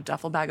unit I have a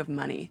duffel bag of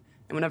money.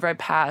 And whenever I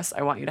pass,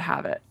 I want you to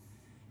have it."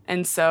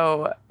 And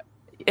so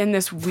in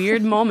this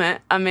weird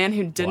moment, a man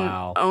who didn't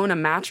own a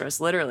mattress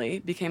literally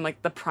became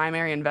like the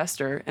primary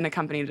investor in a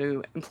company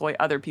to employ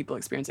other people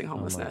experiencing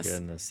homelessness. Oh my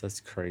goodness, that's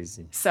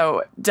crazy.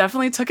 So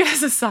definitely took it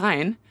as a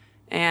sign.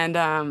 And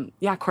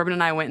Corbin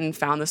and I went and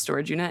found the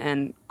storage unit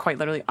and quite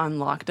literally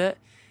unlocked it.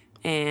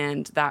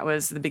 And that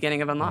was the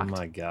beginning of Unlocked. Oh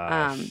my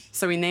gosh.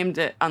 So we named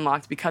it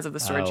Unlocked because of the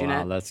storage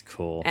unit. Wow, that's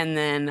cool. And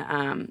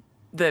then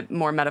the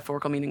more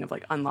metaphorical meaning of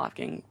like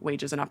unlocking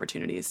wages and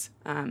opportunities.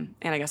 And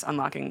I guess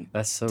unlocking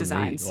that's so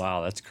designs. Neat.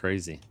 Wow, that's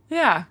crazy.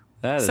 Yeah.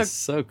 That is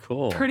so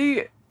cool.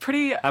 Pretty.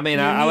 I mean,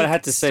 I would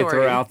have to say story.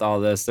 throughout all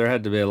this, there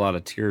had to be a lot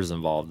of tears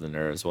involved in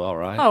there as well,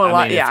 right? Oh, a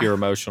lot, mean, if you're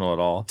emotional at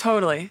all.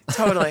 Totally.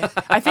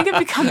 I think I've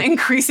become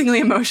increasingly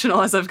emotional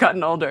as I've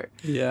gotten older.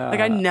 Yeah. Like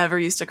I never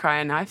used to cry,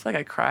 and now I feel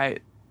like I cry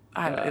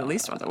at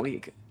least once a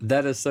week.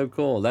 That is so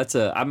cool.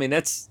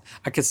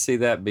 I could see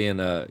that being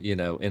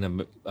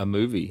in a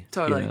movie.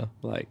 Totally. You know,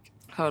 like.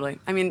 Totally.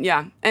 I mean,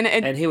 yeah.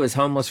 And he was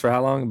homeless for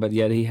how long? But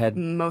yet he had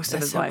most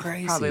of his life,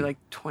 crazy. probably like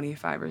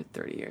 25 or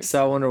 30 years.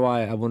 So I wonder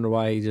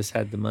why he just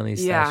had the money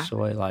stashed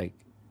away. Like,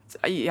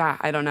 yeah,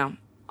 I don't know.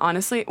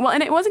 Honestly, well,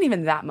 and it wasn't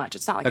even that much.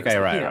 It's not like it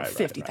was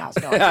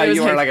 $50,000.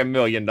 You weren't like $1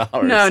 million.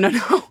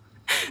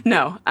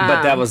 No.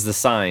 But that was the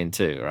sign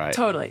too, right?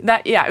 Totally.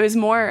 It was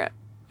more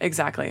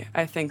exactly.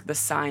 I think the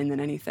sign than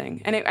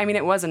anything. And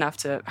it was enough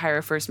to hire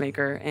a first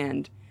maker,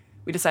 and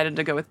we decided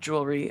to go with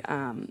jewelry,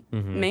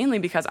 mainly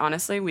because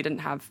honestly, we didn't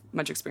have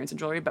much experience in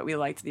jewelry, but we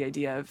liked the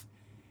idea of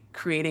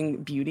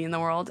creating beauty in the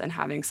world and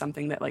having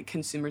something that like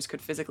consumers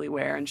could physically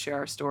wear and share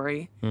our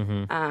story.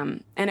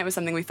 And it was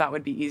something we thought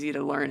would be easy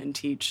to learn and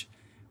teach,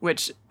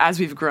 which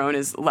as we've grown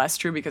is less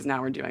true because now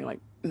we're doing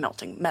like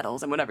melting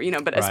metals and whatever,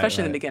 but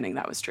especially in the beginning,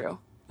 that was true.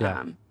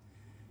 Yeah.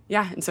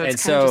 And so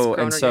it's kind of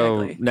just grown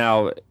organically.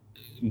 Now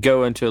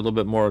go into a little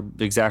bit more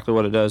exactly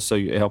what it does. So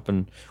you're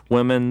helping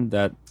women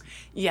that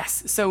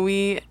Yes. So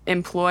we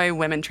employ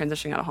women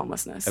transitioning out of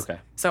homelessness. Okay.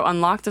 So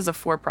Unlocked is a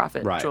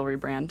for-profit Right. jewelry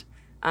brand.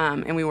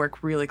 And we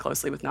work really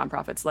closely with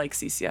nonprofits like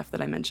CCF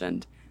that I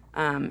mentioned,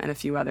 and a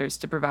few others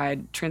to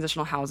provide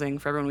transitional housing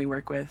for everyone we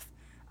work with,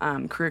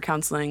 career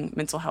counseling,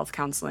 mental health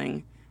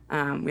counseling.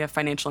 We have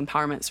financial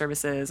empowerment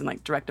services and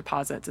like direct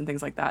deposits and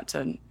things like that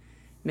to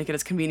make it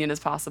as convenient as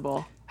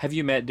possible. Have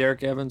you met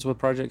Derek Evans with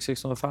Project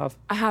 605?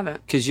 I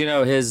haven't. Because, you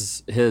know,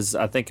 his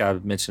I think I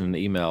mentioned in the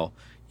email,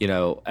 you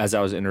know, as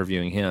I was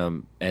interviewing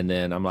him, and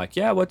then I'm like,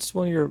 yeah, what's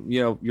one of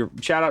your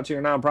shout out to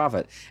your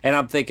nonprofit? And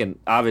I'm thinking,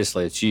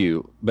 obviously it's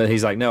you, but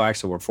he's like, no,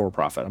 actually we're for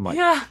profit. I'm like,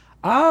 Yeah.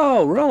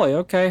 oh, really?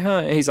 Okay, huh?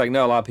 And he's like,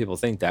 no, a lot of people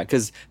think that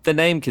because the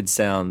name could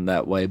sound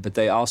that way, but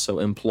they also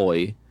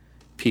employ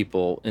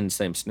people in the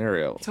same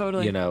scenario.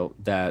 Totally. You know,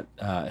 that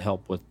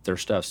help with their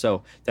stuff.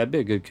 So that'd be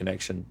a good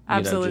connection.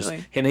 Absolutely.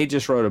 You know, and he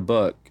just wrote a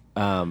book.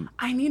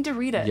 I need to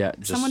read it. Yeah,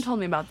 Someone told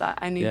me about that.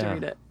 I need to yeah.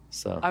 read it.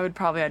 So I would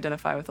probably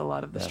identify with a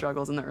lot of the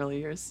struggles in the early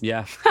years.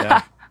 yeah,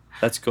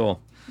 that's cool.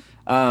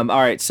 All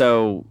right,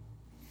 so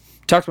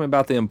talk to me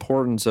about the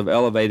importance of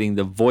elevating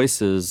the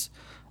voices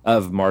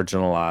of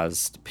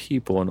marginalized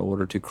people in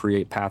order to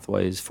create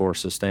pathways for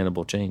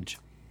sustainable change.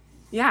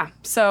 Yeah.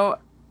 So,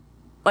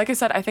 like I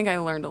said, I think I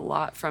learned a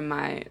lot from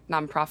my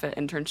nonprofit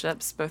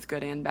internships, both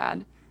good and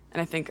bad.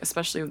 And I think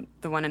especially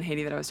the one in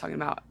Haiti that I was talking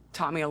about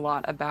taught me a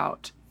lot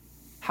about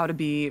how to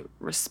be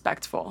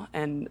respectful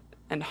and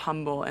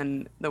humble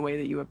in the way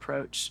that you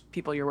approach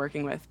people you're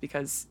working with,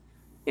 because,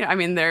 you know, I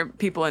mean, they're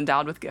people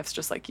endowed with gifts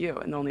just like you,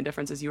 and the only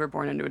difference is you were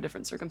born into a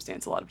different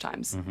circumstance a lot of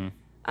times.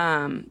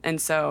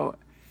 And so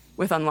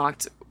with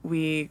Unlocked,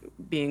 we,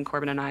 being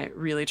Corbin and I,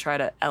 really try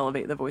to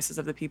elevate the voices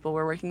of the people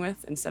we're working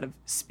with instead of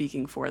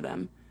speaking for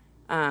them.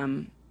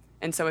 And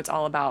so it's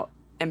all about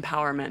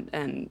empowerment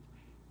and,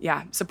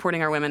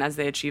 supporting our women as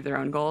they achieve their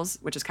own goals,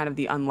 which is kind of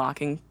the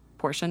unlocking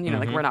portion. You know,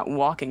 like we're not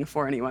walking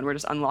for anyone. We're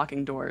just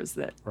unlocking doors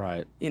that,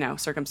 you know,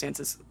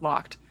 circumstances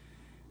locked.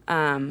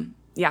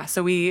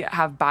 So we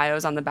have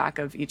bios on the back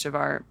of each of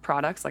our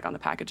products, like on the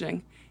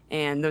packaging,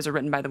 and those are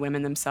written by the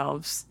women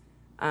themselves.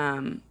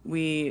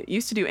 We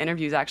used to do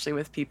interviews actually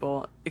with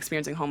people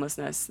experiencing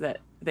homelessness that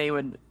they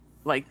would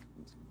like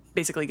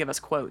basically give us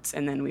quotes,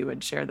 and then we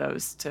would share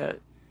those to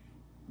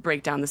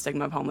break down the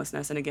stigma of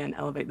homelessness and again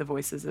elevate the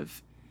voices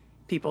of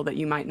people that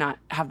you might not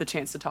have the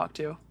chance to talk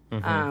to,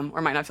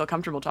 or might not feel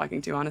comfortable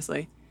talking to,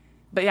 honestly.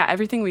 But yeah,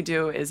 everything we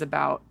do is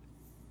about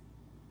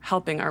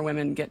helping our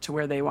women get to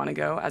where they want to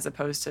go, as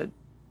opposed to,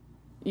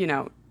 you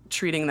know,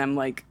 treating them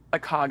like a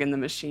cog in the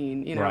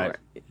machine, you know,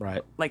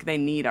 right. like they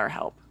need our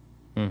help.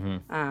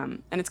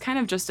 And it's kind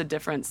of just a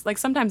difference. Like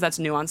sometimes that's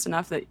nuanced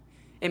enough that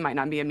it might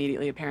not be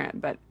immediately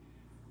apparent, but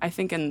I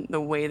think in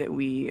the way that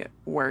we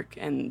work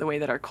and the way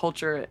that our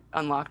culture at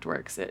Unlocked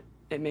works, it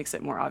makes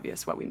it more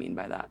obvious what we mean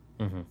by that.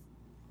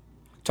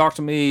 Talk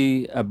to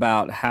me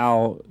about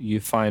how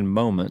you find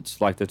moments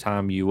like the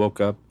time you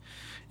woke up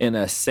in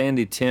a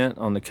sandy tent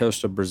on the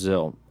coast of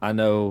Brazil. I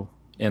know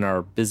in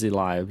our busy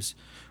lives,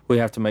 we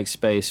have to make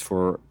space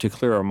to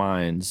clear our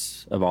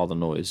minds of all the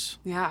noise.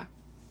 Yeah.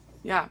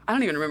 I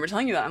don't even remember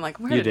telling you that. I'm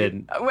like, where You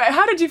did didn't.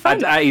 How did you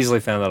find it? I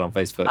easily found that on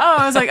Facebook. Oh,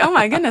 I was like, oh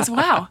my goodness,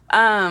 wow.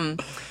 I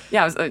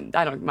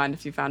don't mind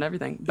if you found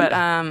everything, but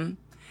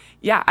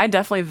I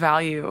definitely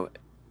value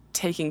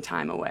taking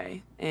time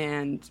away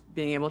and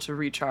being able to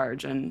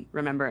recharge and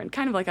remember. And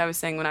kind of like I was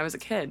saying when I was a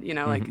kid, you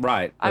know, like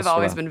I've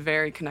always been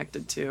very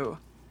connected to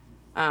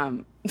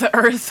the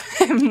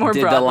earth more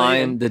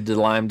broadly. Did the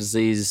Lyme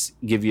disease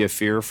give you a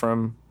fear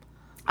from?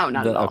 Oh,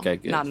 not at all. Okay,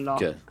 good. Not at all.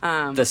 Good.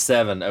 The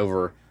 7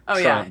 over. Oh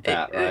yeah,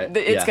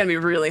 it's gonna be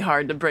really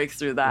hard to break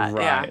through that.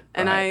 Right,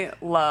 and I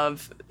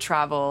love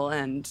travel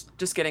and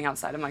just getting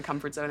outside of my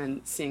comfort zone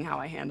and seeing how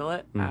I handle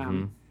it.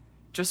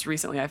 Just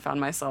recently, I found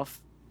myself.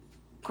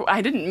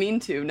 I didn't mean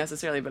to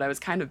necessarily, but I was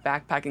kind of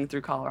backpacking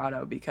through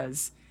Colorado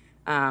because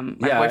my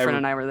boyfriend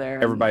and I were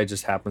there. Everybody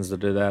just happens to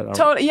do that.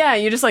 Totally. Yeah,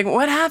 you're just like,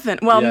 what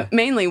happened? Well,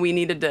 mainly we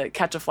needed to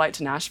catch a flight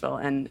to Nashville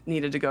and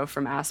needed to go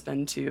from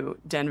Aspen to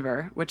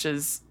Denver, which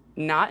is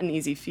not an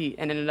easy feat,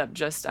 and ended up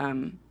just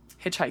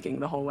hitchhiking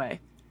the whole way,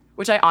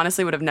 which I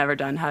honestly would have never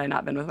done had I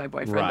not been with my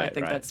boyfriend. I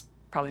think that's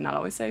probably not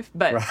always safe,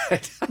 but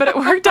but it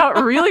worked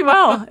out really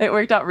well. It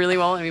worked out really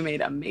well, and we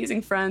made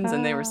amazing friends,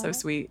 and they were so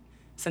sweet.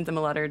 Sent them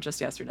a letter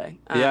just yesterday.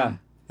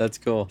 That's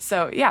cool.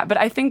 So but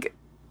I think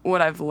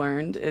what I've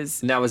learned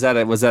is now was that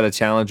a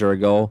challenge or a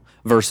goal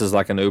versus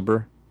like an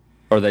Uber,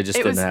 or they just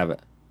didn't have it?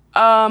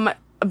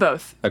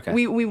 Both. Okay.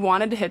 We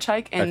wanted to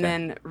hitchhike and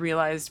then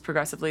realized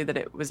progressively that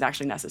it was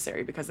actually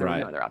necessary because there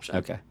was no other option.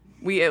 Okay.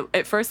 We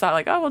at first thought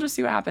like, oh, we'll just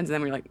see what happens, and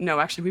then we were like, no,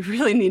 actually, we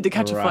really need to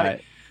catch a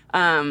flight.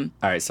 All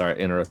right, sorry, I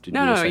interrupted you.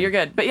 No, you're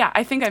good. But yeah,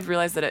 I think I've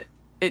realized that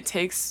it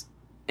takes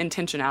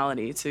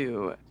intentionality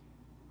to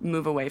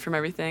move away from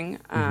everything.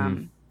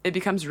 It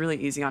becomes really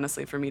easy,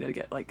 honestly, for me to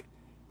get like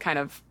kind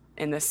of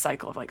in this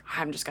cycle of like,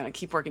 I'm just gonna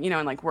keep working,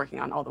 and like working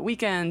on all the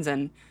weekends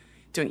and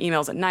doing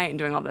emails at night and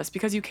doing all this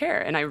because you care,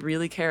 and I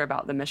really care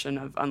about the mission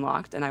of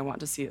Unlocked, and I want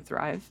to see it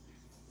thrive.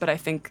 But I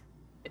think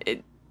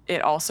it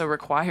also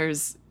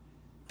requires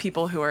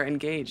people who are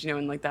engaged,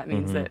 and like that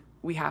means that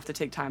we have to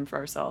take time for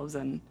ourselves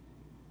and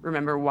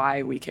remember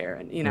why we care,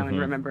 and and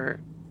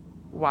remember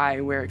why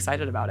we're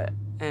excited about it.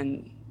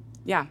 And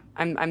yeah,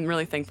 I'm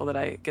really thankful that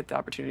I get the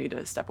opportunity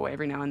to step away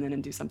every now and then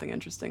and do something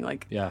interesting,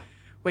 like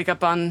wake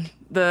up on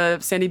the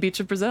sandy beach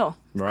of Brazil,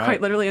 quite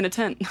literally in a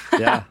tent.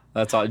 Yeah,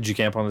 that's all. Did you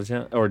camp on the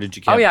tent, or did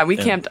you camp? Oh yeah, we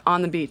camped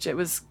on the beach. It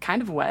was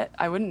kind of wet.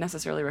 I wouldn't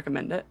necessarily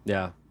recommend it.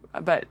 Yeah.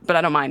 But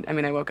I don't mind. I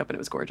mean, I woke up and it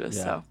was gorgeous.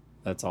 Yeah, so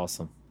that's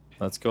awesome.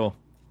 That's cool.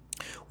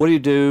 What do you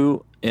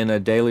do in a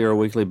daily or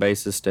weekly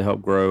basis to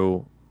help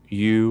grow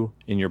you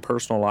in your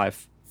personal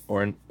life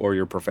or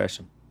your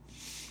profession?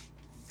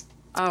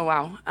 Oh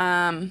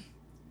wow.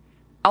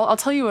 I'll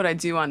tell you what I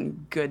do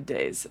on good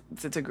days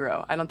to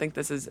grow. I don't think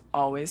this is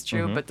always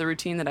true, but the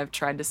routine that I've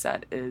tried to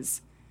set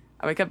is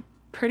I wake up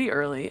pretty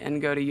early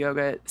and go to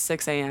yoga at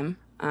 6 a.m.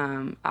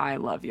 I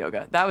love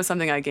yoga. That was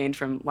something I gained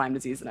from Lyme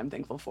disease that I'm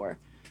thankful for.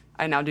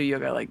 I now do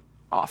yoga like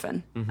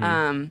often.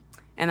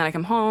 And then I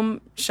come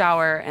home,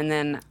 shower, and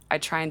then I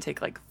try and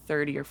take like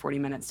 30 or 40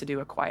 minutes to do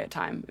a quiet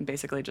time and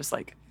basically just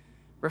like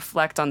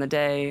reflect on the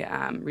day,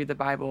 read the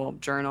Bible,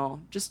 journal,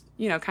 just,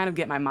 kind of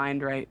get my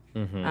mind right.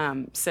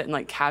 Sit and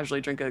like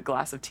casually drink a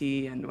glass of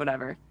tea and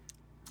whatever.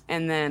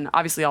 And then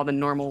obviously all the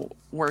normal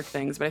work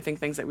things, but I think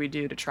things that we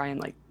do to try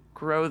and like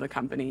grow the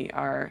company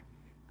are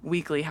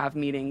weekly have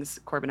meetings,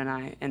 Corbin and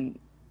I, and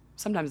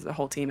sometimes the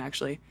whole team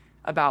actually,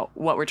 about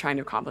what we're trying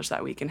to accomplish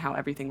that week and how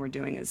everything we're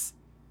doing is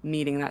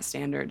meeting that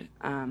standard.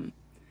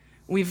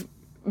 We've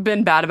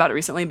been bad about it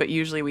recently, but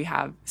usually we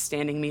have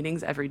standing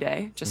meetings every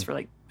day just for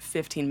like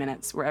 15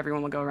 minutes where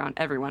everyone will go around,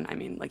 I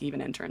mean, like even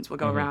interns will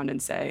go around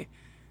and say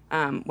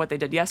what they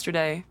did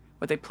yesterday,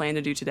 what they plan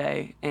to do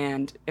today,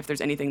 and if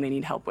there's anything they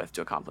need help with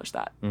to accomplish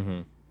that.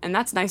 And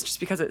that's nice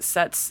just because it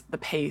sets the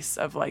pace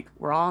of like,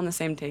 we're all on the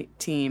same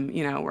team,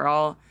 we're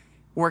all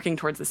working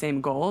towards the same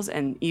goals,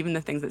 and even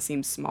the things that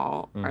seem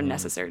small are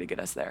necessary to get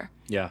us there.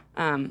 Yeah.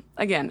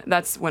 Again,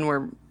 that's when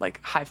we're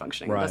like high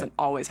functioning. Right. It doesn't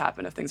always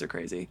happen if things are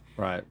crazy.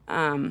 Right.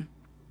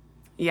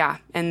 Yeah.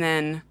 And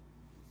then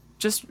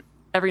just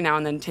every now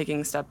and then taking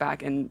a step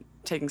back and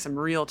taking some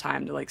real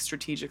time to like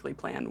strategically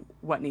plan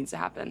what needs to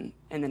happen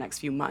in the next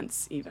few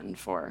months, even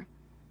for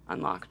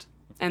Unlocked.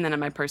 And then in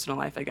my personal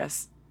life, I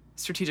guess,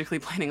 strategically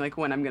planning like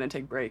when I'm going to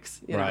take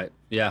breaks. Right.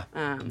 Yeah.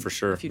 For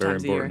sure. A few Very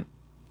times important. a year.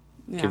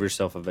 Yeah. Give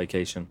yourself a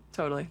vacation.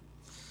 Totally.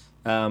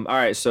 All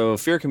right. So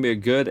fear can be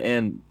good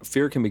and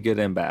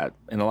bad.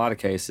 In a lot of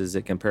cases,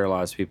 it can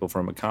paralyze people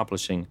from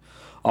accomplishing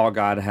all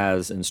God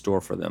has in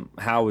store for them.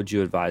 How would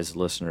you advise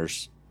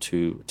listeners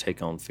to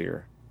take on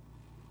fear?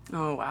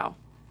 Oh, wow.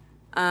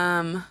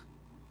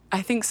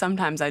 I think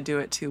sometimes I do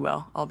it too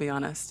well, I'll be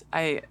honest.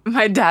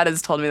 My dad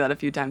has told me that a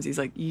few times. He's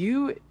like,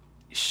 you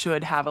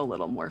should have a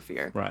little more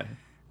fear. Right.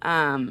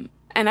 And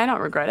I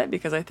don't regret it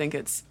because I think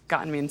it's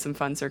gotten me in some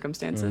fun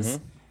circumstances.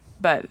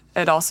 But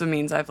it also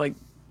means I've like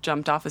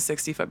jumped off a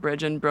 60-foot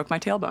bridge and broke my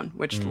tailbone,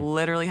 which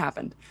literally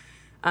happened.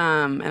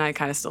 And I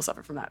kind of still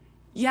suffer from that.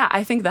 Yeah,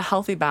 I think the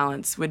healthy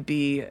balance would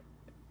be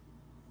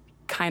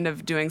kind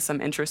of doing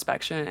some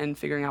introspection and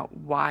figuring out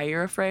why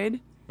you're afraid.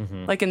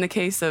 Like in the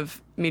case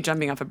of me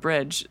jumping off a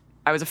bridge,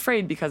 I was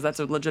afraid because that's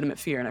a legitimate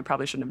fear and I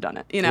probably shouldn't have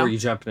done it. Were you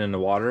jumping in the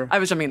water? I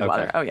was jumping in the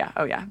water. Oh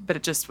yeah. But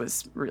it just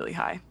was really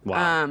high.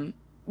 Wow.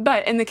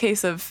 But in the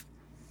case of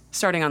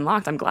starting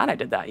Unlocked, I'm glad I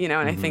did that, and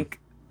I think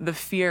the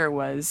fear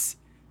was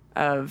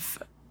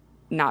of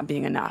not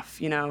being enough,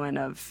 and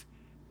of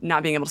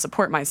not being able to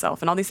support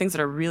myself and all these things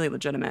that are really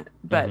legitimate.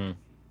 But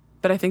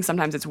I think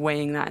sometimes it's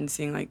weighing that and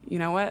seeing like,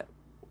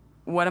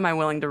 what am I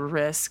willing to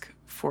risk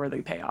for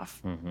the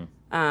payoff?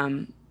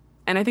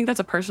 And I think that's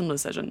a personal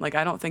decision. Like,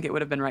 I don't think it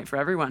would have been right for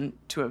everyone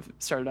to have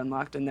started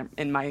Unlocked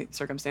in my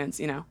circumstance,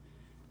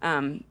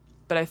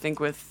 But I think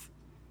with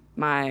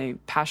my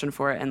passion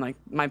for it and like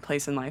my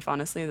place in life,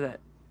 honestly, that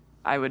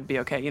I would be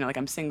okay. Like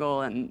I'm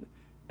single and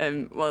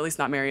well, at least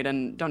not married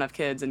and don't have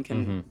kids and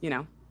can,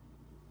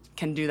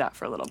 can do that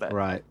for a little bit.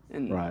 Right.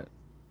 And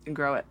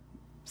grow it.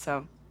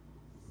 So,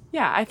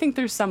 yeah, I think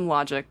there's some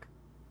logic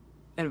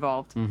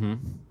involved.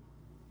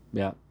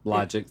 Yeah.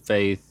 Logic,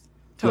 faith.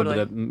 Totally. A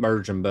little bit of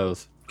merge them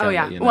both. Oh,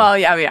 yeah. Well,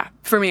 yeah.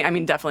 For me, I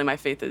mean, definitely my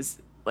faith is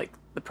like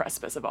the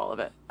precipice of all of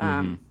it.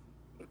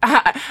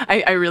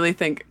 I really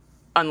think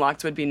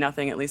Unlocked would be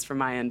nothing, at least from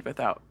my end,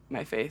 without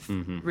my faith.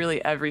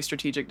 Really, every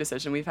strategic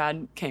decision we've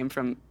had came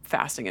from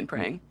fasting and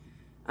praying.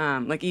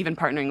 Like even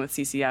partnering with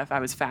CCF, I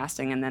was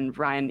fasting, and then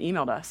Ryan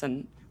emailed us,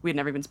 and we had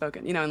never even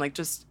spoken. And like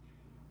just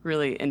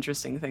really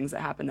interesting things that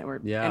happened that were,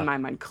 in my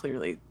mind,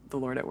 clearly the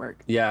Lord at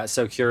work. Yeah.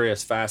 So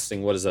curious,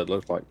 fasting. What does that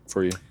look like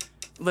for you?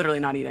 Literally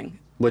not eating.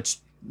 Which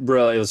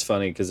really, it was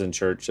funny because in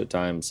church at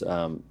times,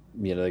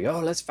 they go, "Oh,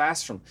 let's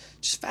fast from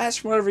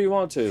whatever you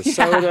want to,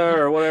 soda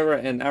or whatever."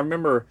 And I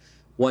remember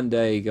one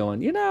day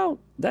going,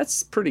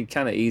 that's pretty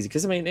kind of easy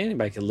because,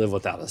 anybody can live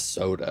without a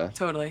soda.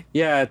 Totally.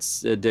 Yeah,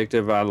 it's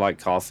addictive. I like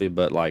coffee,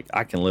 but,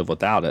 I can live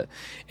without it.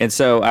 And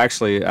so,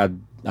 actually,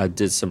 I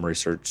did some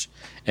research,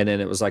 and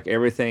then it was like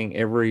every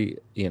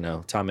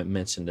time it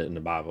mentioned it in the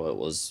Bible, it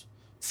was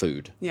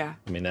food. Yeah.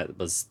 That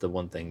was the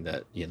one thing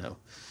that,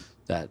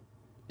 that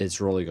it's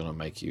really going to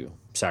make you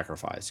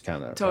sacrifice,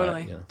 kind of.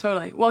 Totally, right? You know?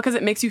 totally. Well, because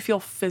it makes you feel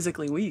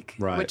physically weak,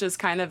 Right. which is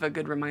kind of a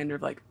good reminder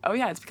of like, oh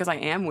yeah, it's because I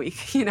am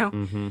weak, you know?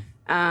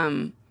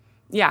 Mm-hmm.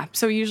 Yeah,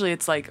 so usually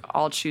it's like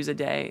I'll choose a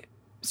day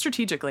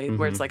strategically where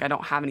Mm-hmm. it's like I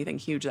don't have anything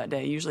huge that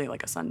day, usually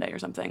like a Sunday or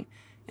something,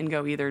 and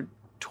go either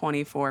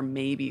 24,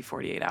 maybe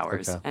 48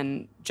 hours Okay.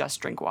 and just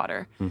drink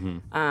water.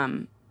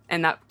 Mm-hmm.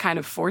 And that kind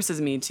of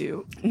forces me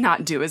to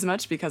not do as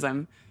much because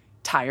I'm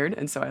tired.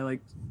 And so I like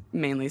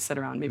mainly sit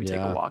around, maybe take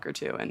Yeah. a walk or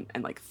two and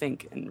like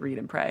think and read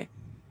and pray.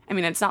 I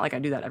mean, it's not like I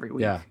do that every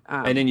week. Yeah.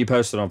 And then you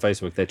post it on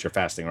Facebook that you're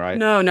fasting, right?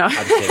 No.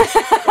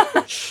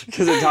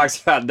 Because it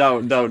talks about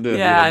don't do it.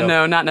 Yeah, you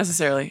know, no, not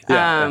necessarily.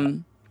 Yeah,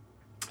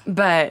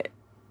 But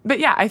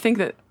yeah, I think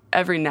that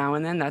every now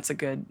and then that's a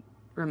good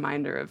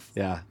reminder of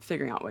Yeah.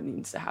 figuring out what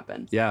needs to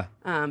happen. Yeah.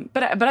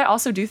 But I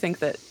also do think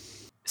that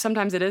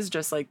sometimes it is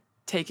just like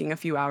taking a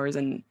few hours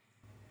and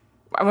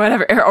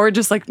whatever, or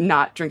just like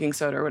not drinking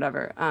soda or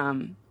whatever.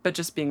 But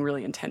just being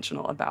really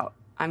intentional about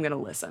I'm going to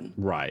listen.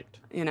 Right.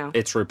 You know?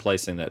 It's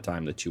replacing that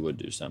time that you would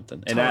do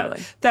something. And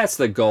Totally. that's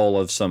the goal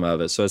of some of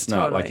it. So it's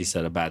not, like Totally. you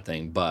said, a bad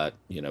thing, but,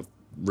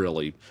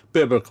 really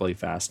biblically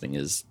fasting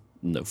is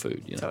no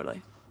food.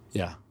 Totally.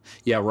 Yeah.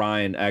 Yeah,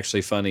 Ryan,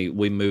 actually funny,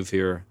 we moved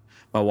here.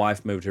 My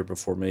wife moved here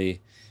before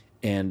me,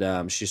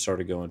 and she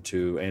started going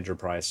to Andrew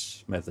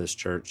Price Methodist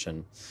Church,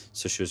 and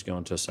so she was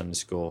going to a Sunday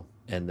school.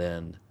 And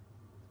then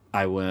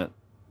I went,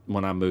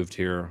 when I moved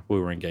here, we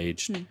were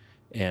engaged,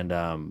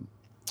 and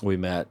we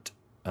met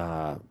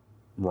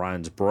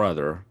Ryan's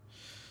brother.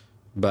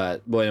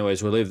 But, well,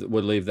 anyways, we'd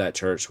leave that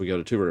church. We go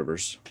to Two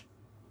Rivers.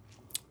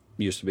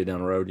 Used to be down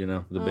the road,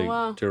 the big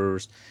wow. Two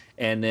Rivers.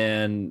 And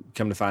then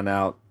come to find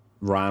out,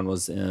 Ryan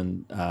was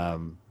in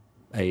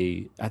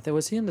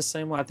was he in the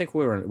same one? I think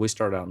we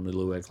started out in the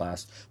Louis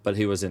class, but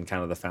he was in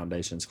kind of the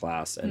foundations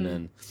class. And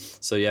then,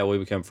 so yeah, we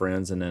became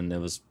friends. And then it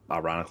was,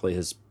 ironically,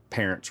 his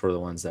parents were the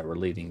ones that were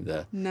leading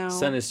the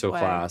Sunday school way.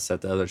 class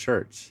at the other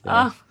church.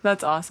 Oh,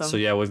 that's awesome. So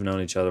yeah, we've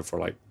known each other for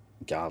like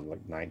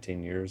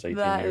 19 years, 18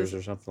 That years is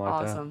or something like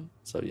awesome.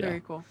 that. So yeah.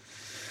 Very cool.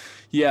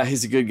 Yeah,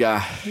 he's a good guy.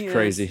 He is.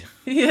 Crazy.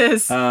 He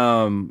is.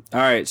 All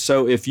right.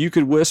 So if you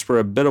could whisper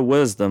a bit of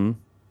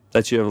wisdom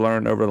that you have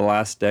learned over the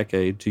last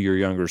decade to your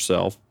younger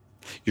self,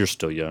 you're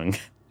still young.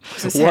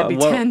 Just had to be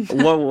 10.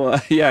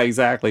 Yeah,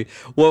 exactly.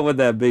 What would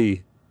that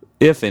be,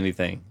 if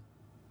anything?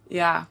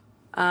 Yeah.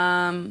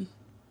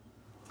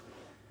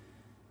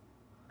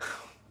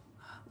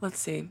 Let's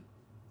see.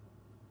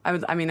 I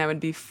would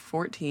be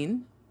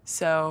 14.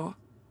 So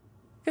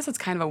I guess that's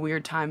kind of a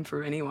weird time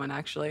for anyone,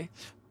 actually.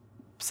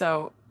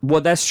 So.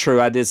 Well, that's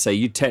true. I did say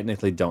you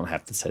technically don't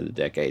have to say the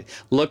decade.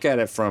 Look at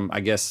it from, I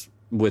guess,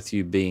 with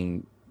you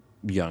being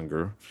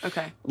younger.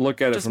 Okay.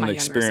 Look at Just it from my the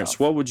younger experience. self.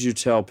 What would you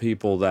tell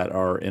people that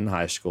are in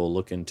high school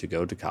looking to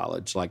go to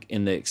college, like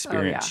in the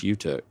experience you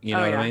took? You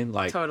know what I mean?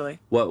 Like, totally.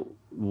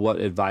 What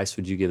advice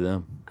would you give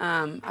them?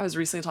 I was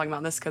recently talking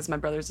about this because my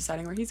brother's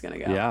deciding where he's going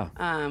to go. Yeah.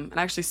 And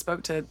I actually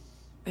spoke to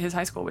his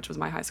high school, which was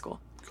my high school,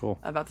 Cool.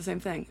 about the same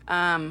thing.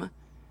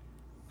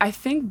 I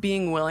think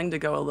being willing to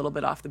go a little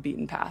bit off the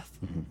beaten path.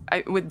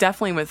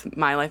 Definitely with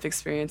my life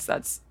experience,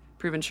 that's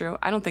proven true.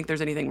 I don't think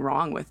there's anything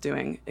wrong with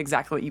doing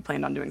exactly what you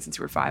planned on doing since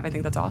you were 5. I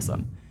think that's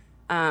awesome.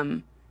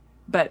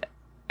 But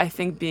I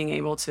think being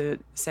able to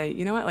say,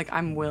 you know what, like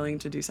I'm willing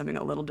to do something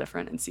a little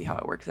different and see how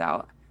it works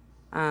out,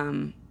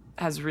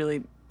 has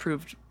really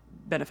proved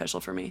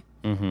beneficial for me.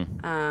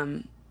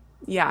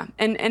 Yeah,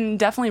 and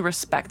definitely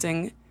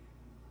respecting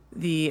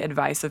the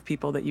advice of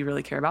people that you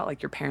really care about,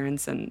 like your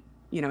parents and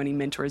any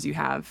mentors you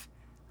have,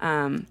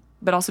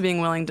 but also being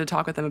willing to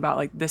talk with them about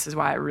like, this is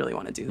why I really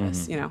want to do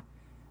this,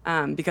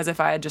 because if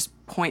I had just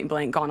point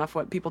blank gone off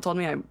what people told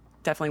me, I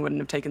definitely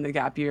wouldn't have taken the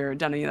gap year or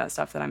done any of that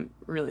stuff that I'm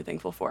really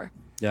thankful for.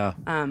 Yeah.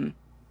 So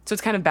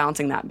it's kind of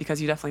balancing that, because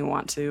you definitely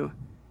want to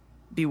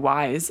be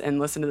wise and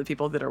listen to the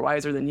people that are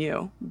wiser than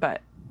you,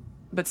 but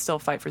still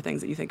fight for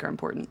things that you think are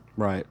important.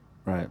 Right.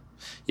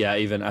 Yeah.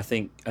 Even I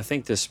think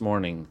this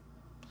morning,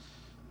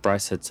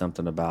 Bryce said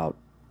something about,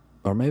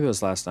 or maybe it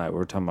was last night, we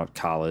were talking about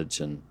college,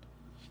 and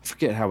I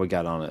forget how we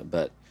got on it,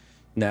 but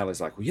Natalie's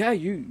like, well, yeah,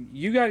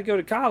 you got to go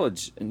to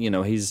college. And,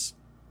 he's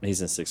in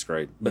 6th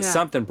grade, but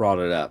something brought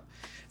it up.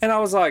 And I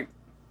was like,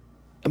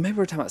 maybe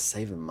we're talking about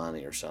saving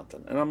money or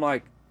something. And I'm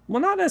like,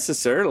 well, not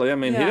necessarily. I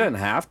mean, he doesn't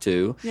have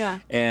to. Yeah.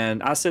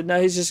 And I said,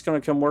 no, he's just going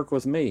to come work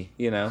with me,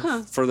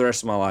 for the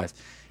rest of my life.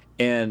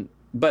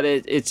 But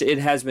it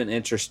has been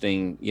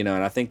interesting, and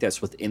I think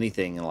that's with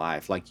anything in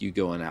life, like you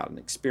going out and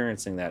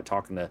experiencing that,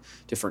 talking to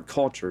different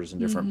cultures and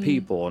different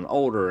people, and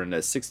older, and a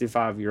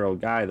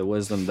 65-year-old guy, the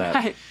wisdom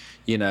that,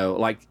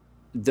 like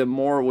the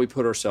more we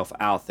put ourselves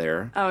out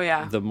there,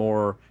 the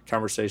more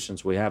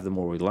conversations we have, the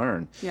more we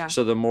learn. Yeah.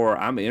 So the more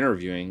I'm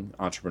interviewing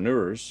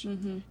entrepreneurs,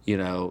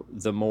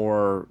 the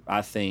more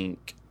I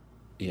think,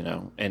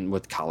 and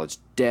with college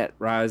debt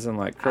rising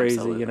like crazy,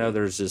 Absolutely.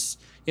 there's just,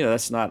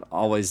 that's not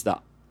always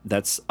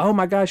oh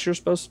my gosh, you're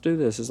supposed to do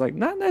this. It's like,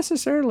 not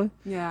necessarily.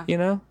 Yeah.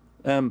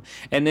 And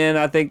then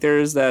I think there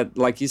is that,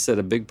 like you said,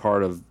 a big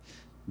part of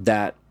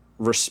that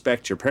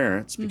respect your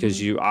parents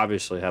because you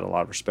obviously had a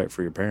lot of respect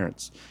for your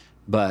parents,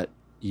 but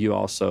you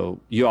also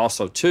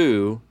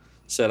too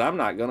said, I'm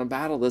not going to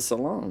battle this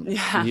alone.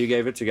 Yeah. You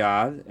gave it to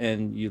God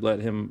and you let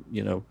him,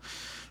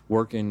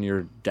 work in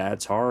your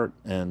dad's heart.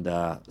 And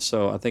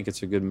so I think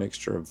it's a good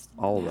mixture of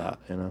all of that,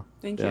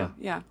 Thank you.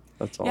 Yeah.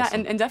 That's awesome.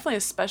 Yeah. And definitely,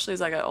 especially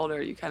as I got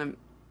older, you kind of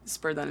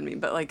spurred that in me,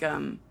 but like,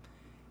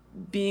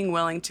 being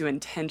willing to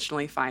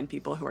intentionally find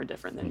people who are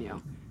different than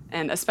you.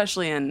 And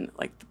especially in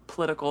like the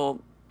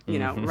political,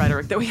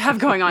 rhetoric that we have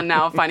going on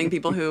now, finding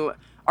people who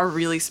are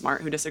really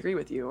smart, who disagree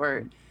with you,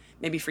 or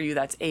maybe for you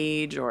that's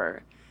age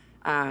or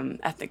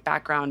ethnic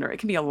background, or it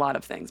can be a lot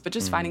of things, but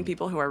just finding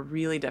people who are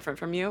really different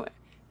from you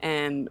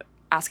and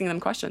asking them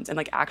questions and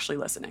like actually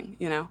listening,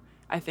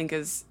 I think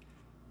is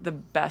the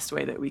best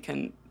way that we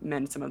can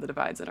mend some of the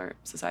divides in our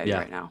society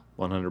right now.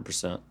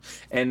 100%.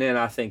 And then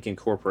I think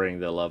incorporating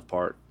the love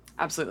part.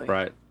 Absolutely.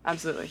 Right.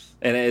 Absolutely.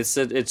 And it's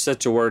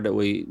such a word that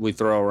we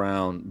throw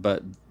around,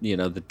 but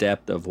the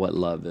depth of what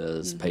love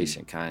is,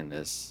 patient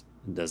kindness,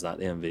 does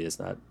not envy, is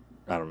not,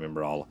 I don't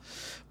remember all,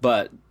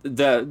 but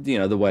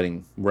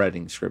the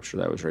wedding scripture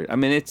that was read. I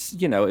mean, it's,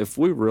 if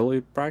we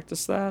really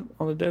practice that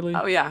on a daily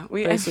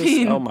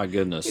basis, oh my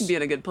goodness. We'd be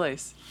in a good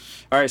place.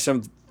 All right.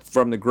 So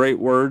from the great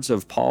words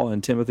of Paul in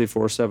Timothy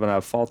 4:7,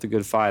 I've fought the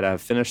good fight.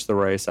 I've finished the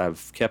race.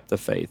 I've kept the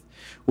faith.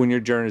 When your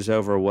journey is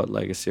over, what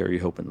legacy are you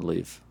hoping to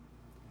leave?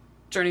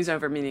 Journey's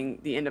over, meaning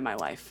the end of my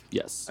life.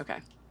 Yes. Okay.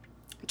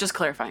 Just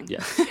clarifying.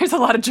 Yes. There's a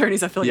lot of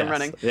journeys I feel like I'm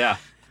running. Yeah.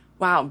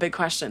 Wow, big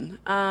question.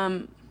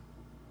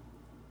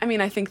 I mean,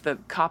 I think the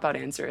cop-out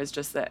answer is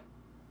just that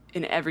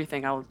in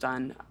everything I'll have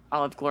done,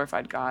 I'll have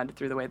glorified God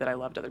through the way that I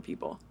loved other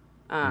people.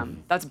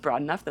 That's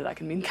broad enough that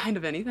can mean kind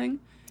of anything.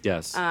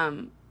 Yes.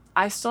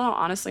 I still don't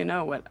honestly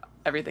know what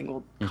everything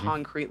will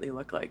concretely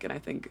look like, and I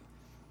think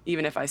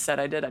even if I said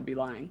I did, I'd be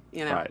lying.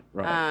 Right.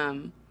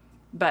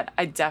 But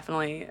I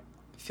definitely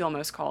feel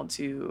most called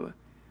to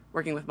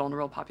working with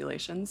vulnerable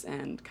populations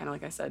and kind of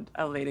like I said,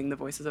 elevating the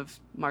voices of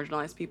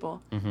marginalized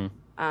people.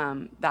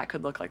 That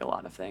could look like a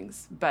lot of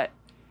things, but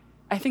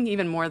I think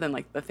even more than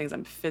like the things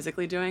I'm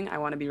physically doing, I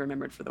want to be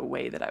remembered for the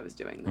way that I was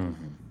doing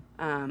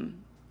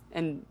them.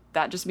 And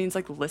that just means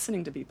like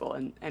listening to people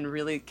and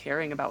really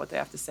caring about what they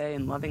have to say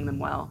and loving them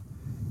well.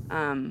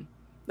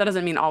 That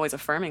doesn't mean always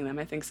affirming them.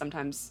 I think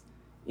sometimes,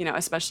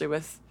 especially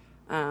with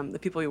the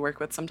people you work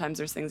with, sometimes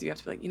there's things you have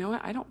to be like, you know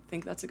what, I don't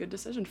think that's a good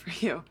decision for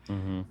you.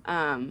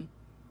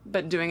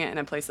 But doing it in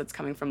a place that's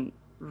coming from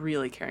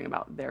really caring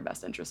about their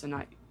best interest and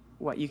not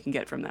what you can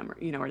get from them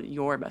or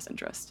your best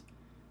interest.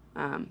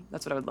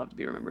 That's what I would love to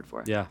be remembered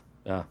for. Yeah.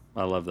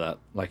 I love that.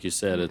 Like you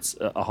said, it's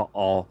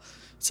all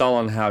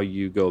on how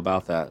you go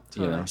about that.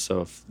 Totally.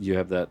 So if you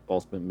have that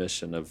ultimate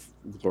mission of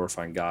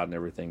glorifying God in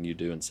everything you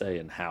do and say,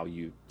 and how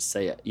you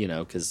say it,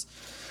 because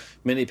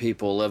many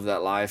people live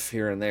that life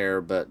here and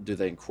there, but do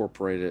they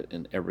incorporate it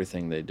in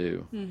everything they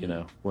do?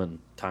 When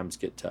times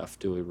get tough,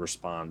 do we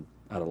respond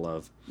out of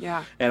love?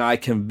 Yeah. And I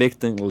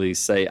convictingly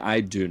say I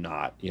do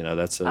not.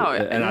 That's and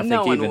I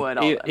no think one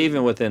would.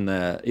 even within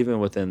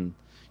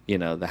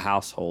the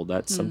household,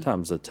 that's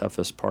sometimes the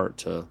toughest part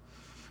to,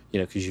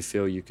 because you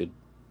feel you could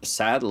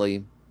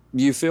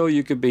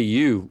be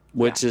you,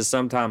 which is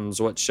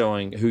sometimes what's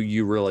showing who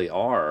you really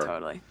are.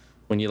 Totally.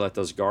 When you let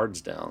those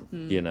guards down,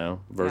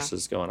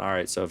 versus going, all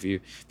right, so if you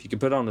can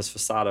put on this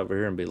facade over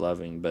here and be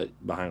loving, but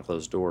behind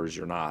closed doors,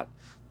 you're not,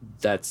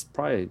 that's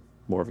probably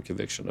more of a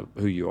conviction of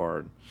who you are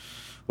and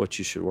what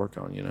you should work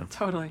on,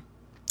 Totally.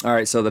 All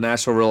right. So the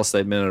Nashville real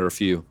estate minute or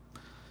few.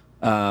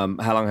 How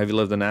long have you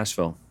lived in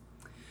Nashville?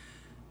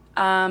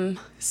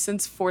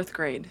 Since 4th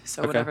grade,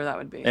 so whatever that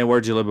would be. And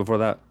where'd you live before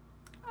that?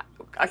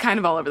 Kind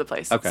of all over the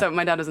place. Okay. So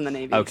my dad was in the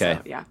Navy. Okay.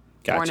 So, yeah.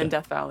 Gotcha. Born in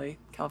Death Valley,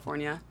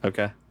 California.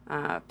 Okay.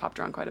 Popped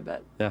around quite a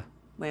bit. Yeah.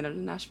 Landed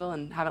in Nashville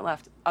and haven't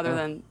left, other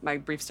than my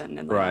brief stint in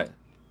Atlanta.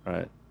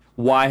 Right.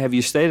 Why have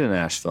you stayed in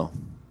Nashville?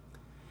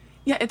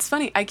 Yeah, it's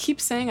funny. I keep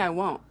saying I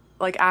won't.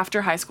 Like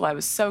after high school, I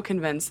was so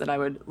convinced that I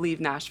would leave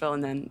Nashville,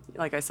 and then,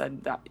 like I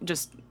said, that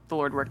just the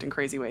Lord worked in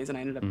crazy ways, and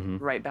I ended up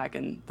right back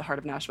in the heart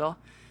of Nashville.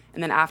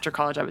 And then after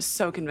college, I was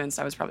so convinced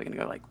I was probably going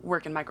to go like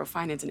work in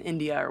microfinance in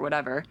India or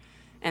whatever,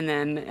 and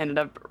then ended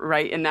up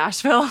right in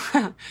Nashville.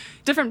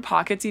 Different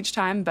pockets each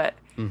time, but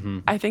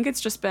I think it's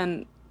just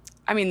been,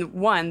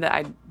 one, that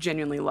I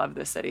genuinely love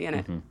this city, and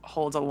it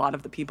holds a lot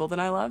of the people that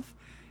I love.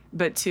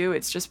 But two,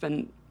 it's just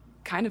been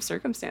kind of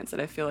circumstance that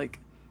I feel like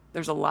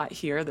there's a lot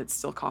here that's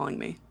still calling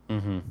me.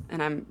 And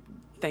I'm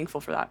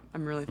thankful for that.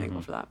 I'm really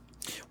thankful for that.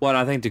 Well, and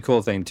I think the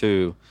cool thing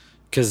too,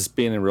 because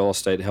being in real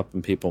estate,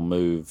 helping people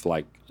move,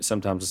 like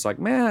sometimes it's like,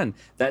 man,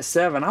 that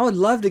 7, I would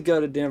love to go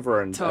to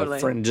Denver. And Totally. A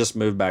friend just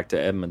moved back to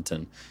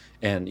Edmonton.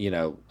 And,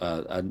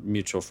 a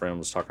mutual friend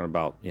was talking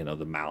about,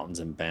 the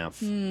mountains in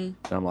Banff. And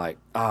I'm like,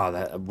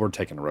 we're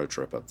taking a road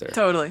trip up there.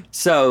 Totally.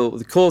 So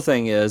the cool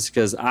thing is,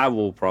 because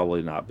I'll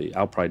probably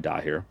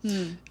die here,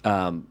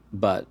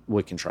 but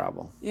we can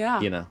travel. Yeah.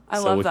 I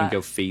so love we that. can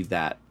go feed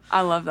that.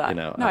 I love that.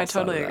 No, I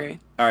totally agree.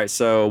 All right.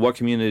 So what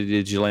community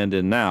did you land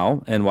in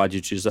now, and why'd you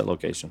choose that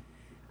location?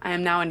 I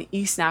am now in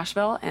East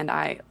Nashville, and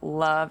I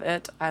love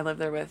it. I live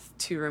there with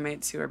 2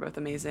 roommates who are both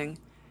amazing.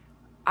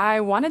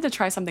 I wanted to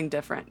try something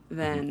different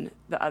than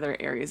the other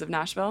areas of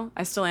Nashville.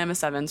 I still am a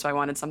 7, so I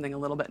wanted something a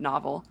little bit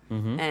novel.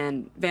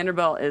 And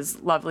Vanderbilt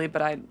is lovely,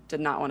 but I did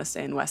not want to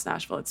stay in West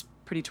Nashville. It's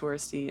pretty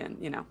touristy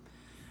and,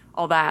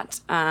 all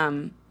that.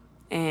 And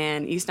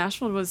East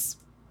Nashville was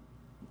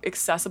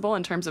accessible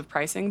in terms of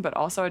pricing, but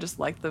also I just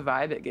liked the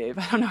vibe it gave.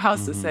 I don't know how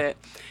else to say it.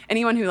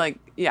 Anyone who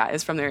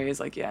is from the area is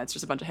like, yeah, it's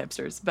just a bunch of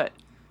hipsters, but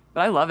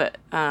I love it.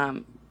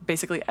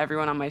 Basically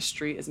everyone on my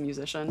street is a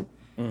musician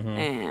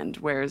and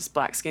wears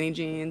black skinny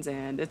jeans,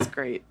 and it's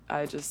great.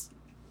 I just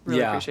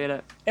really appreciate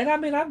it. And I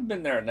mean, I've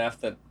been there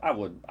enough that I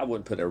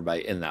wouldn't put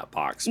everybody in that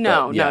box.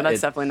 No, that's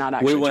definitely not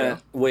actually true.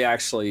 We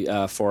actually,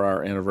 for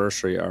our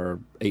anniversary, our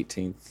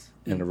 18th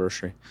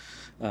anniversary,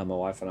 my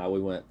wife and I, we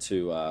went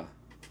to,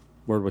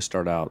 where did we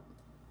start out?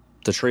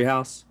 The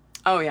Treehouse.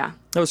 Oh, yeah.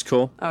 That was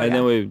cool. Oh, and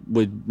then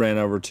we ran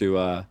over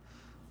to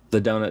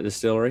the Donut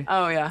Distillery.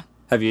 Oh, yeah.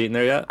 Have you eaten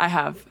there yet? I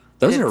have.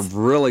 Those are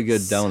really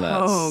good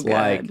donuts. So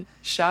good.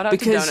 Shout out to Donut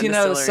because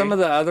Distillery. some of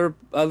the other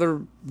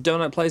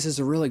donut places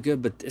are really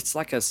good, but it's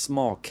like a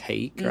small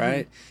cake,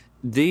 right?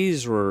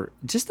 These were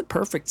just the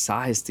perfect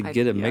size to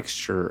get a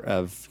mixture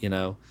of,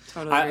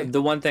 Totally.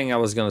 The one thing I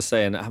was going to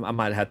say, and I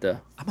might have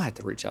to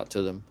reach out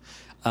to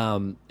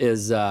them,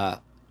 is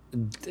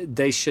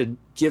they should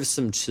give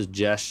some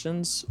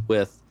suggestions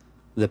with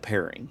the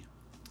pairing,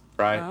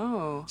 right?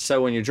 Oh.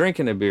 So when you're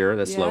drinking a beer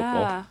that's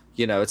local,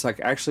 it's like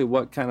actually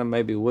what kind of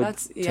maybe would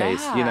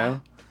taste,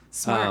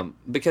 Smart.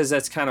 because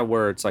that's kind of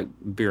where it's like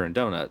beer and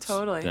donuts.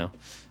 Totally.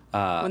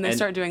 When they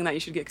start doing that, you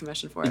should get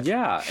commission for it.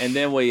 Yeah, and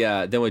then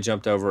we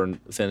jumped over and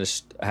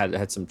finished.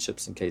 Had some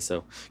chips and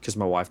queso because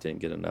my wife didn't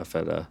get enough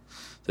at the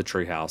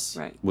Treehouse.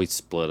 Right. We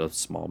split a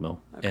small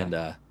meal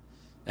and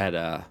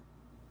at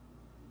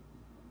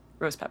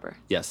roast pepper.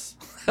 Yes.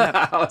 Yep.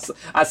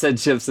 I said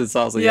chips and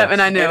salsa. Yeah,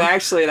 and I knew. And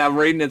actually, I'm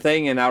reading the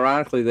thing, and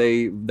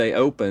ironically, they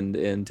opened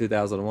in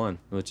 2001,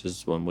 which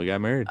is when we got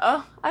married.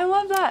 Oh, I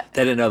love that.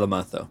 They didn't know the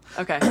month though.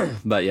 Okay.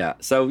 But yeah,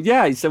 so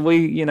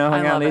we hung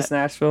out in East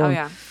Nashville. Oh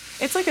yeah,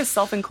 it's like a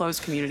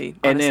self-enclosed community.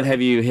 And then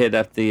have you hit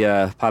up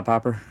the Pied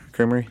Piper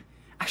Creamery?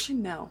 Actually,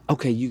 no.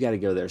 Okay, you got to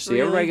go there. See,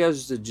 Really? everybody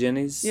goes to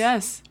Jenny's.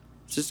 Yes.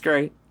 It's just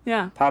great.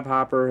 Yeah. Pied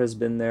Piper has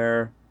been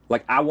there.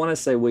 Like, I want to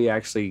say we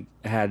actually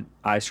had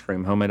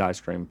homemade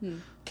ice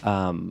cream,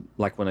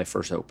 like when they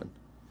first opened.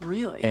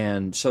 Really?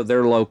 And so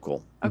they're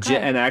local. Okay.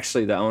 And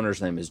actually, the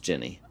owner's name is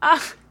Jenny.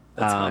 That's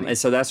funny. And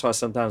so that's why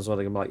sometimes when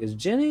I'm like, is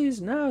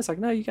Jenny's? No, it's like,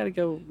 no, you got to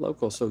go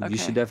local. So you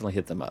should definitely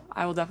hit them up.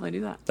 I will definitely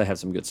do that. They have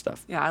some good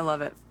stuff. Yeah, I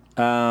love it.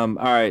 All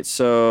right,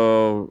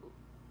 so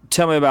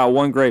tell me about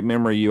one great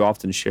memory you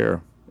often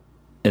share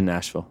in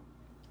Nashville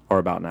or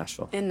about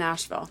Nashville. In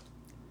Nashville.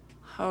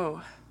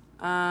 Oh.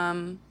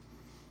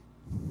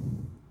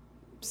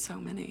 So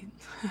many.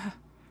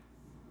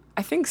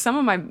 I think some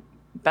of my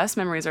best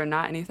memories are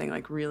not anything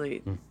like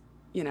really,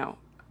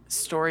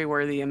 story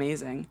worthy,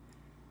 amazing.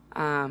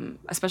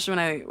 Especially when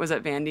I was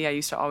at Vandy, I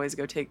used to always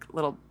go take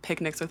little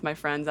picnics with my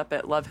friends up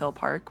at Love Hill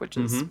Park, which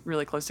is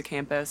really close to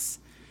campus.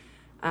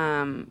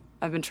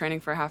 I've been training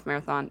for a half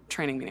marathon.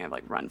 Training meaning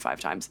I've run 5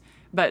 times.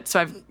 But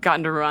so I've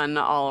gotten to run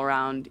all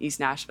around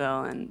East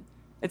Nashville, and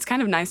it's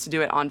kind of nice to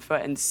do it on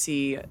foot and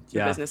see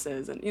the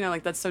businesses. And,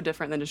 that's so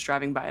different than just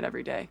driving by it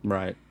every day.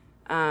 Right.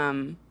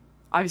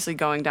 Obviously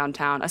going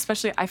downtown,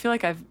 especially I feel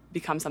like I've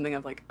become something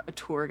of like a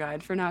tour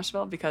guide for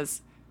Nashville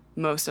because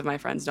most of my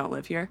friends don't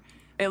live here.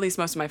 At least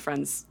most of my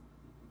friends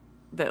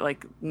that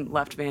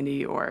left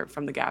Vandy or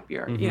from the gap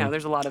year,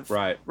 there's a lot of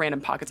random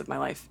pockets of my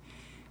life.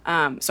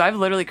 So I've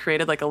literally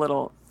created like a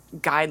little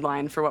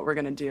guideline for what we're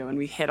going to do. And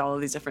we hit all of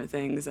these different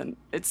things, and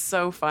it's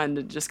so fun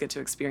to just get to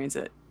experience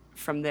it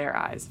from their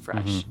eyes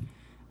fresh.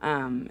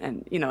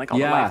 And like all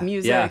the live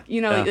music,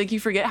 like you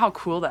forget how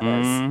cool that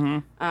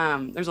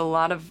is. There's a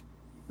lot of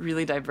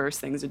really diverse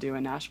things to do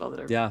in Nashville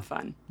that are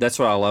fun. That's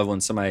what I love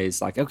when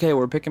somebody's like, okay,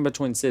 we're picking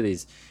between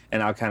cities,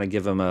 and I'll kind of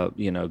give them a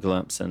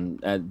glimpse, and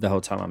the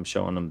whole time I'm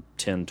showing them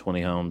 10,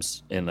 20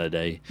 homes in a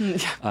day.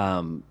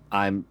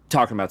 I'm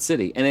talking about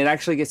city, and it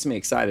actually gets me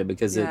excited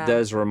because it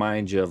does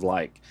remind you of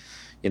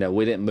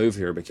we didn't move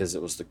here because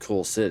it was the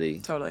cool city.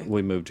 Totally.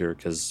 We moved here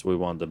because we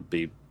wanted to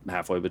be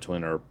halfway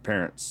between our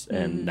parents,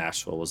 and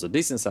Nashville was a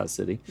decent sized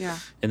city. Yeah.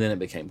 And then it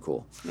became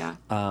cool. Yeah.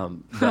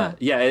 But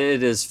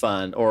it is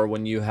fun. Or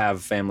when you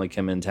have family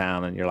come in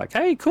town and you're like,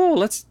 hey,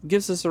 cool,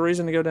 gives us a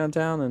reason to go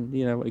downtown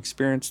and,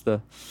 experience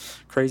the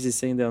crazy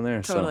scene down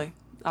there. Totally. So.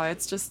 Oh,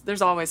 it's just,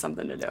 there's always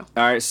something to do. All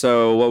right.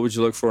 So what would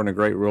you look for in a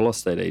great real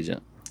estate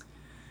agent?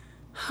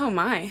 Oh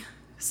my,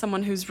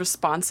 someone who's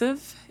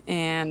responsive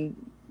and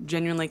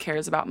genuinely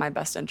cares about my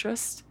best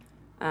interest,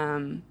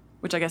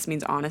 which I guess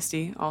means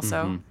honesty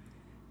also.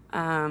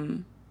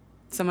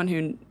 Someone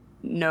who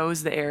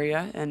knows the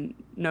area and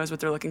knows what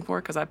they're looking for,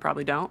 because I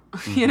probably don't,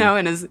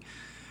 and is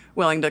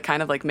willing to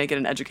kind of like make it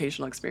an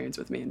educational experience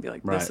with me and be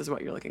like, this is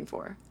what you're looking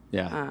for.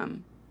 Yeah.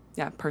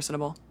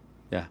 Personable.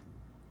 Yeah.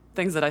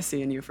 Things that I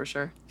see in you for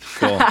sure.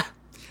 Cool. All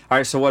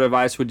right. So what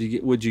advice would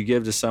you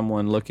give to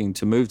someone looking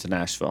to move to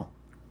Nashville?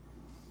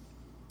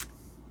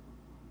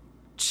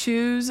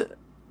 choose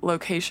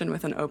location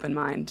with an open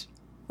mind.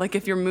 Like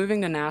if you're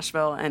moving to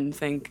Nashville and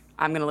think,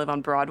 I'm going to live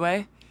on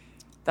Broadway,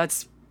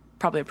 that's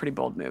probably a pretty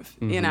bold move,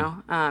 you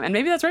know? And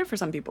maybe that's right for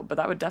some people, but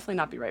that would definitely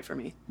not be right for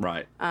me.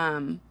 Right.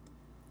 And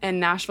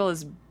Nashville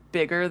is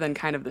bigger than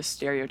kind of the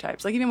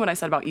stereotypes. Like even what I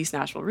said about East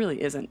Nashville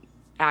really isn't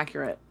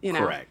accurate, you know?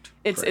 Correct.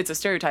 It's a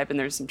stereotype and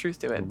there's some truth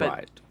to it. But,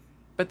 Right.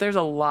 but there's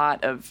a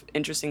lot of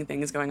interesting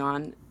things going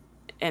on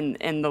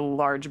in the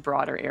large,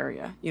 broader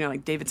area. You know,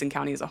 like Davidson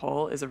County as a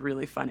whole is a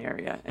really fun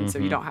area. And so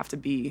you don't have to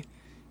be,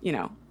 you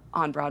know,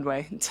 on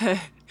Broadway to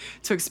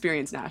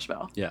experience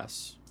Nashville.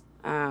 Yes.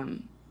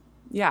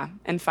 Yeah,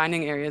 and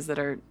finding areas that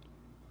are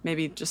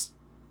maybe just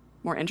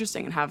more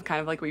interesting and have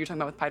kind of like what you're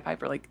talking about with Pied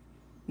Piper, like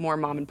more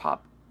mom and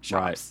pop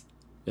shops.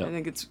 Right. Yep. I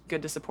think it's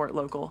good to support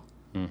local.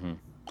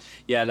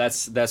 Yeah,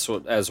 that's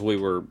what, as we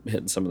were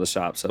hitting some of the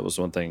shops, that was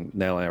one thing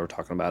Nell and I were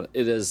talking about.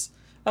 It is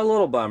a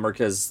little bummer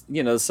because,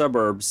 you know, the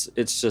suburbs,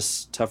 it's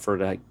just tougher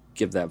to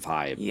give that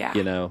vibe, Yeah.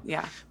 you know?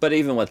 Yeah. But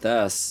even with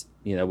us,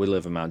 you know, we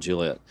live in Mount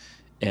Juliet.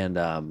 And,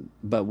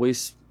 but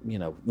you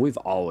know, we've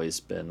always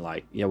been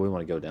like, yeah, we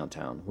want to go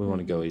downtown. We want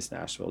to go East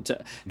Nashville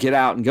to get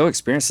out and go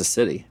experience the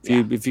city.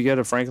 If you go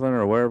to Franklin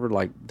or wherever,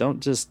 like, don't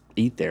just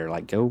eat there.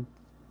 Like, go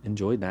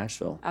enjoy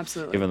Nashville.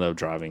 Absolutely. Even though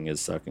driving is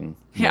sucking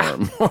Yeah.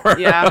 more and more.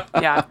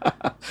 Yeah.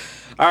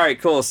 All right,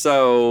 cool.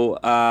 So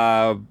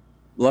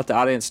let the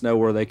audience know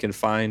where they can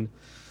find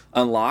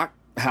Unlock,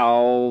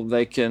 how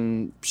they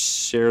can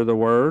share the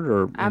word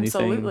or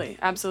anything.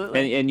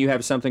 Absolutely. And you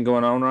have something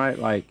going on, right?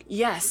 Like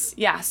Yes.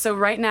 Yeah. So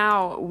right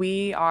now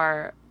we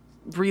are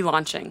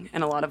relaunching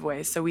in a lot of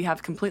ways. So we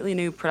have completely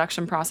new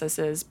production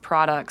processes,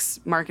 products,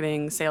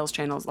 marketing, sales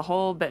channels, the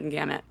whole bit and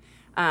gamut.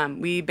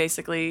 We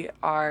basically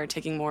are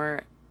taking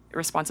more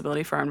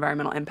responsibility for our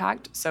environmental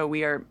impact. So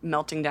we are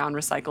melting down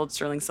recycled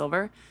sterling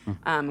silver.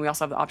 We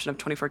also have the option of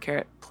 24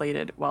 karat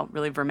plated, well,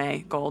 really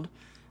vermeil gold,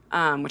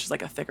 which is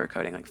like a thicker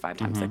coating, like 5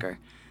 times thicker.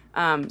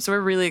 So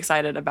we're really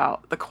excited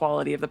about the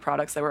quality of the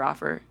products that we're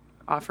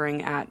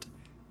offering at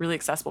really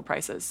accessible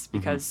prices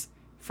because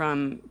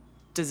from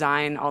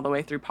design all the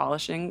way through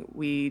polishing,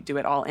 we do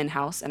it all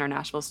in-house in our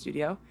Nashville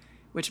studio,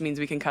 which means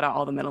we can cut out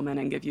all the middlemen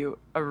and give you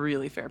a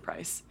really fair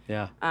price.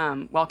 Yeah.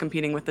 While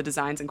competing with the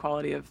designs and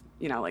quality of,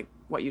 you know, like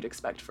what you'd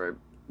expect for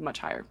much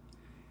higher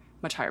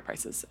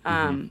prices.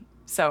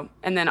 So,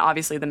 and then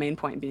obviously the main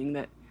point being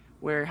that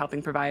we're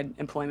helping provide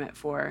employment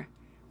for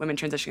women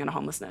transitioning out of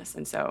homelessness.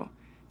 And so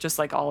just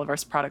like all of our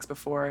products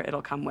before,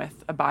 it'll come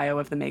with a bio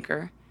of the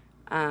maker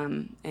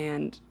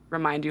and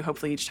remind you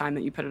hopefully each time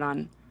that you put it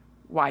on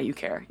why you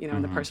care, you know,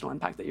 and the personal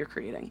impact that you're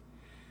creating.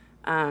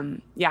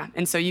 Yeah,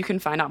 and so you can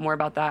find out more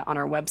about that on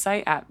our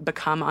website at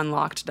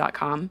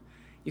becomeunlocked.com.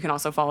 You can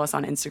also follow us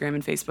on Instagram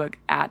and Facebook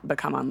at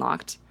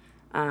becomeunlocked.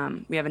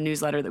 We have a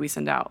newsletter that we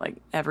send out like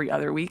every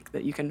other week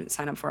that you can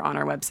sign up for on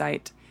our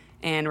website.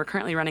 And we're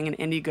currently running an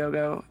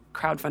Indiegogo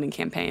crowdfunding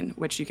campaign,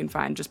 which you can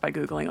find just by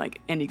Googling like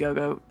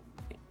Indiegogo,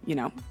 you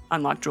know,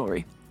 unlocked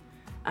jewelry.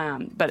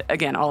 But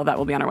again, all of that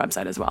will be on our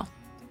website as well.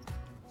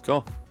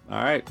 Cool.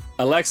 All right.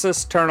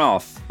 Alexis, turn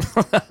off.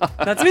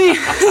 That's me.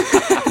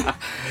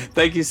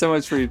 Thank you so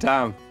much for your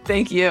time.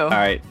 Thank you. All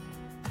right.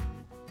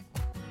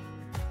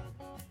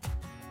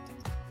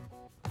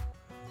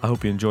 I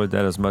hope you enjoyed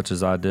that as much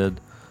as I did.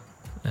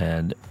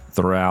 And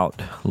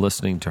throughout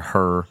listening to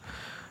her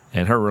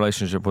and her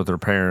relationship with her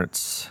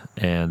parents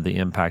and the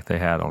impact they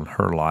had on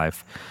her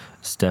life,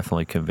 it's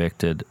definitely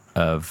convicted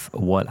of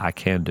what I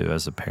can do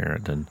as a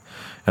parent and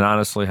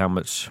honestly how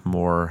much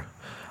more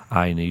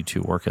I need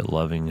to work at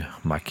loving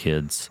my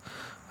kids.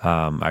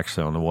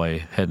 Actually on the way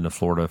heading to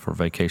Florida for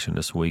vacation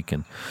this week,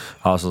 and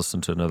I was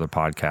listening to another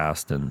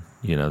podcast, and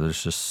you know,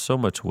 there's just so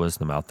much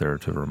wisdom out there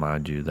to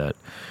remind you that,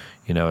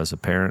 you know, as a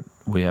parent,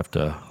 we have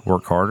to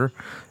work harder.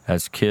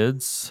 As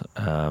kids,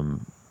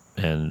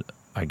 and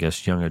I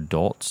guess young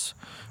adults,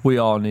 we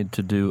all need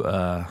to do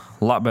a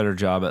lot better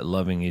job at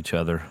loving each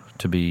other,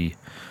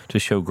 to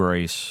show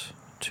grace,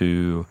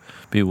 to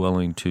be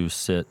willing to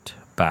sit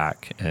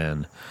back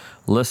and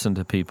listen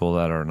to people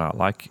that are not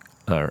like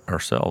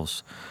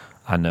ourselves.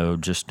 I know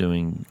just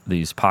doing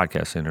these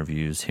podcast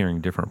interviews, hearing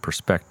different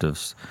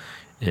perspectives,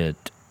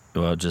 it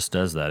just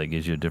does that. It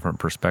gives you a different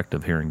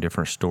perspective, hearing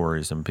different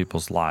stories and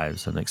people's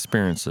lives and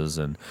experiences.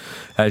 And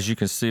as you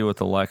can see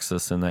with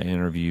Alexis in that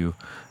interview,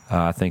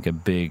 I think a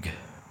big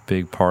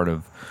part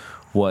of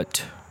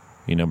what,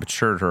 you know,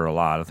 matured her a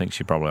lot, I think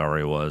she probably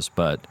already was,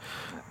 but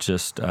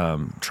just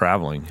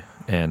traveling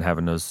and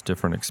having those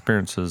different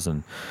experiences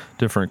and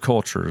different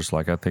cultures,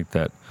 like I think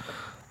that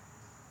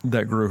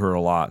grew her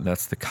a lot. And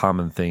that's the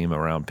common theme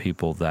around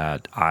people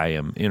that I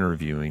am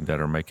interviewing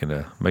that are making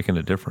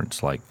a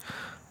difference. Like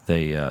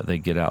they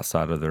get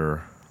outside of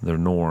their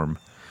norm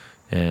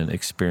and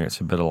experience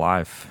a bit of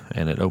life,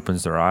 and it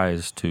opens their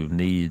eyes to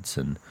needs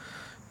and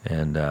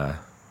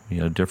you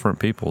know, different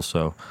people.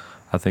 So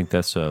I think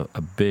that's a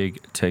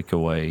big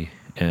takeaway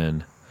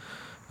in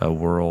a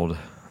world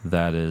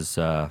that is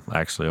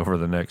actually over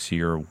the next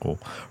year will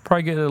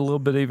probably get a little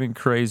bit even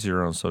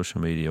crazier on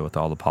social media with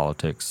all the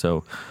politics.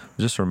 So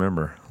just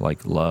remember,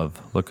 like,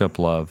 love, look up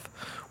love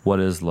what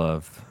is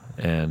love.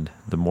 And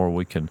the more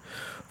we can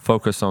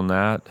focus on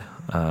that,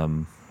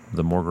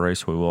 the more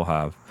grace we will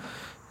have.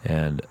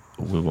 And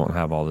we won't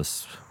have all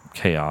this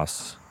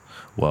chaos.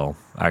 Well,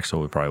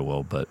 actually, we probably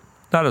will, but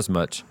not as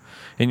much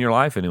in your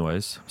life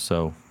anyways.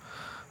 So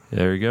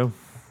there you go.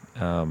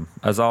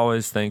 As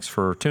always, thanks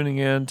for tuning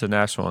in to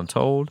Nashville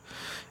Untold.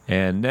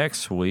 And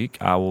next week,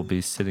 I will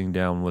be sitting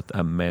down with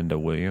Amanda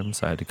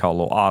Williams. I had to call a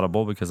little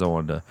audible because I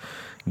wanted to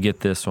get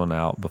this one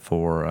out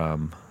before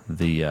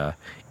the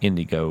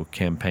Indigo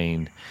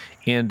campaign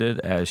ended,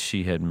 as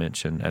she had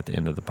mentioned at the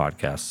end of the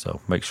podcast.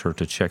 So make sure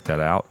to check that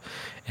out.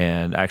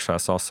 And actually, I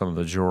saw some of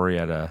the jewelry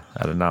at a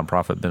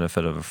nonprofit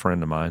benefit of a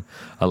friend of mine.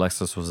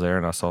 Alexis was there,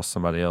 and I saw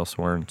somebody else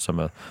wearing some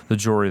of the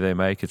jewelry they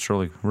make. It's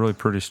really, really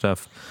pretty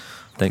stuff.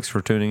 Thanks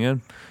for tuning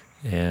in.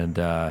 And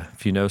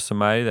if you know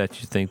somebody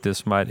that you think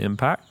this might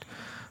impact,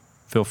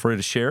 feel free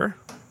to share.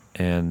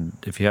 And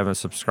if you haven't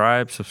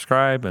subscribed,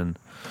 subscribe. And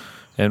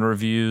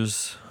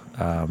reviews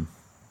are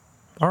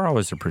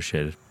always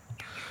appreciated.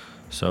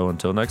 So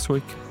until next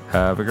week,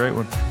 have a great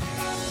one.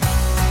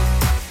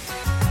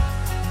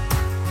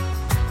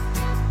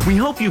 We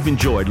hope you've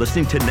enjoyed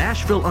listening to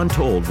Nashville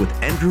Untold with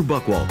Andrew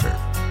Buckwalter.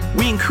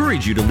 We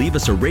encourage you to leave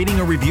us a rating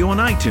or review on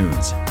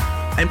iTunes.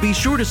 And be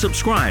sure to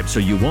subscribe so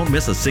you won't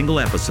miss a single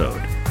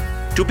episode.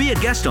 To be a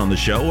guest on the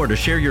show or to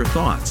share your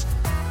thoughts,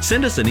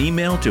 send us an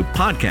email to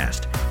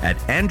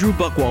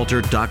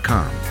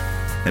podcast@andrewbuckwalter.com.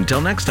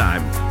 Until next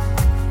time,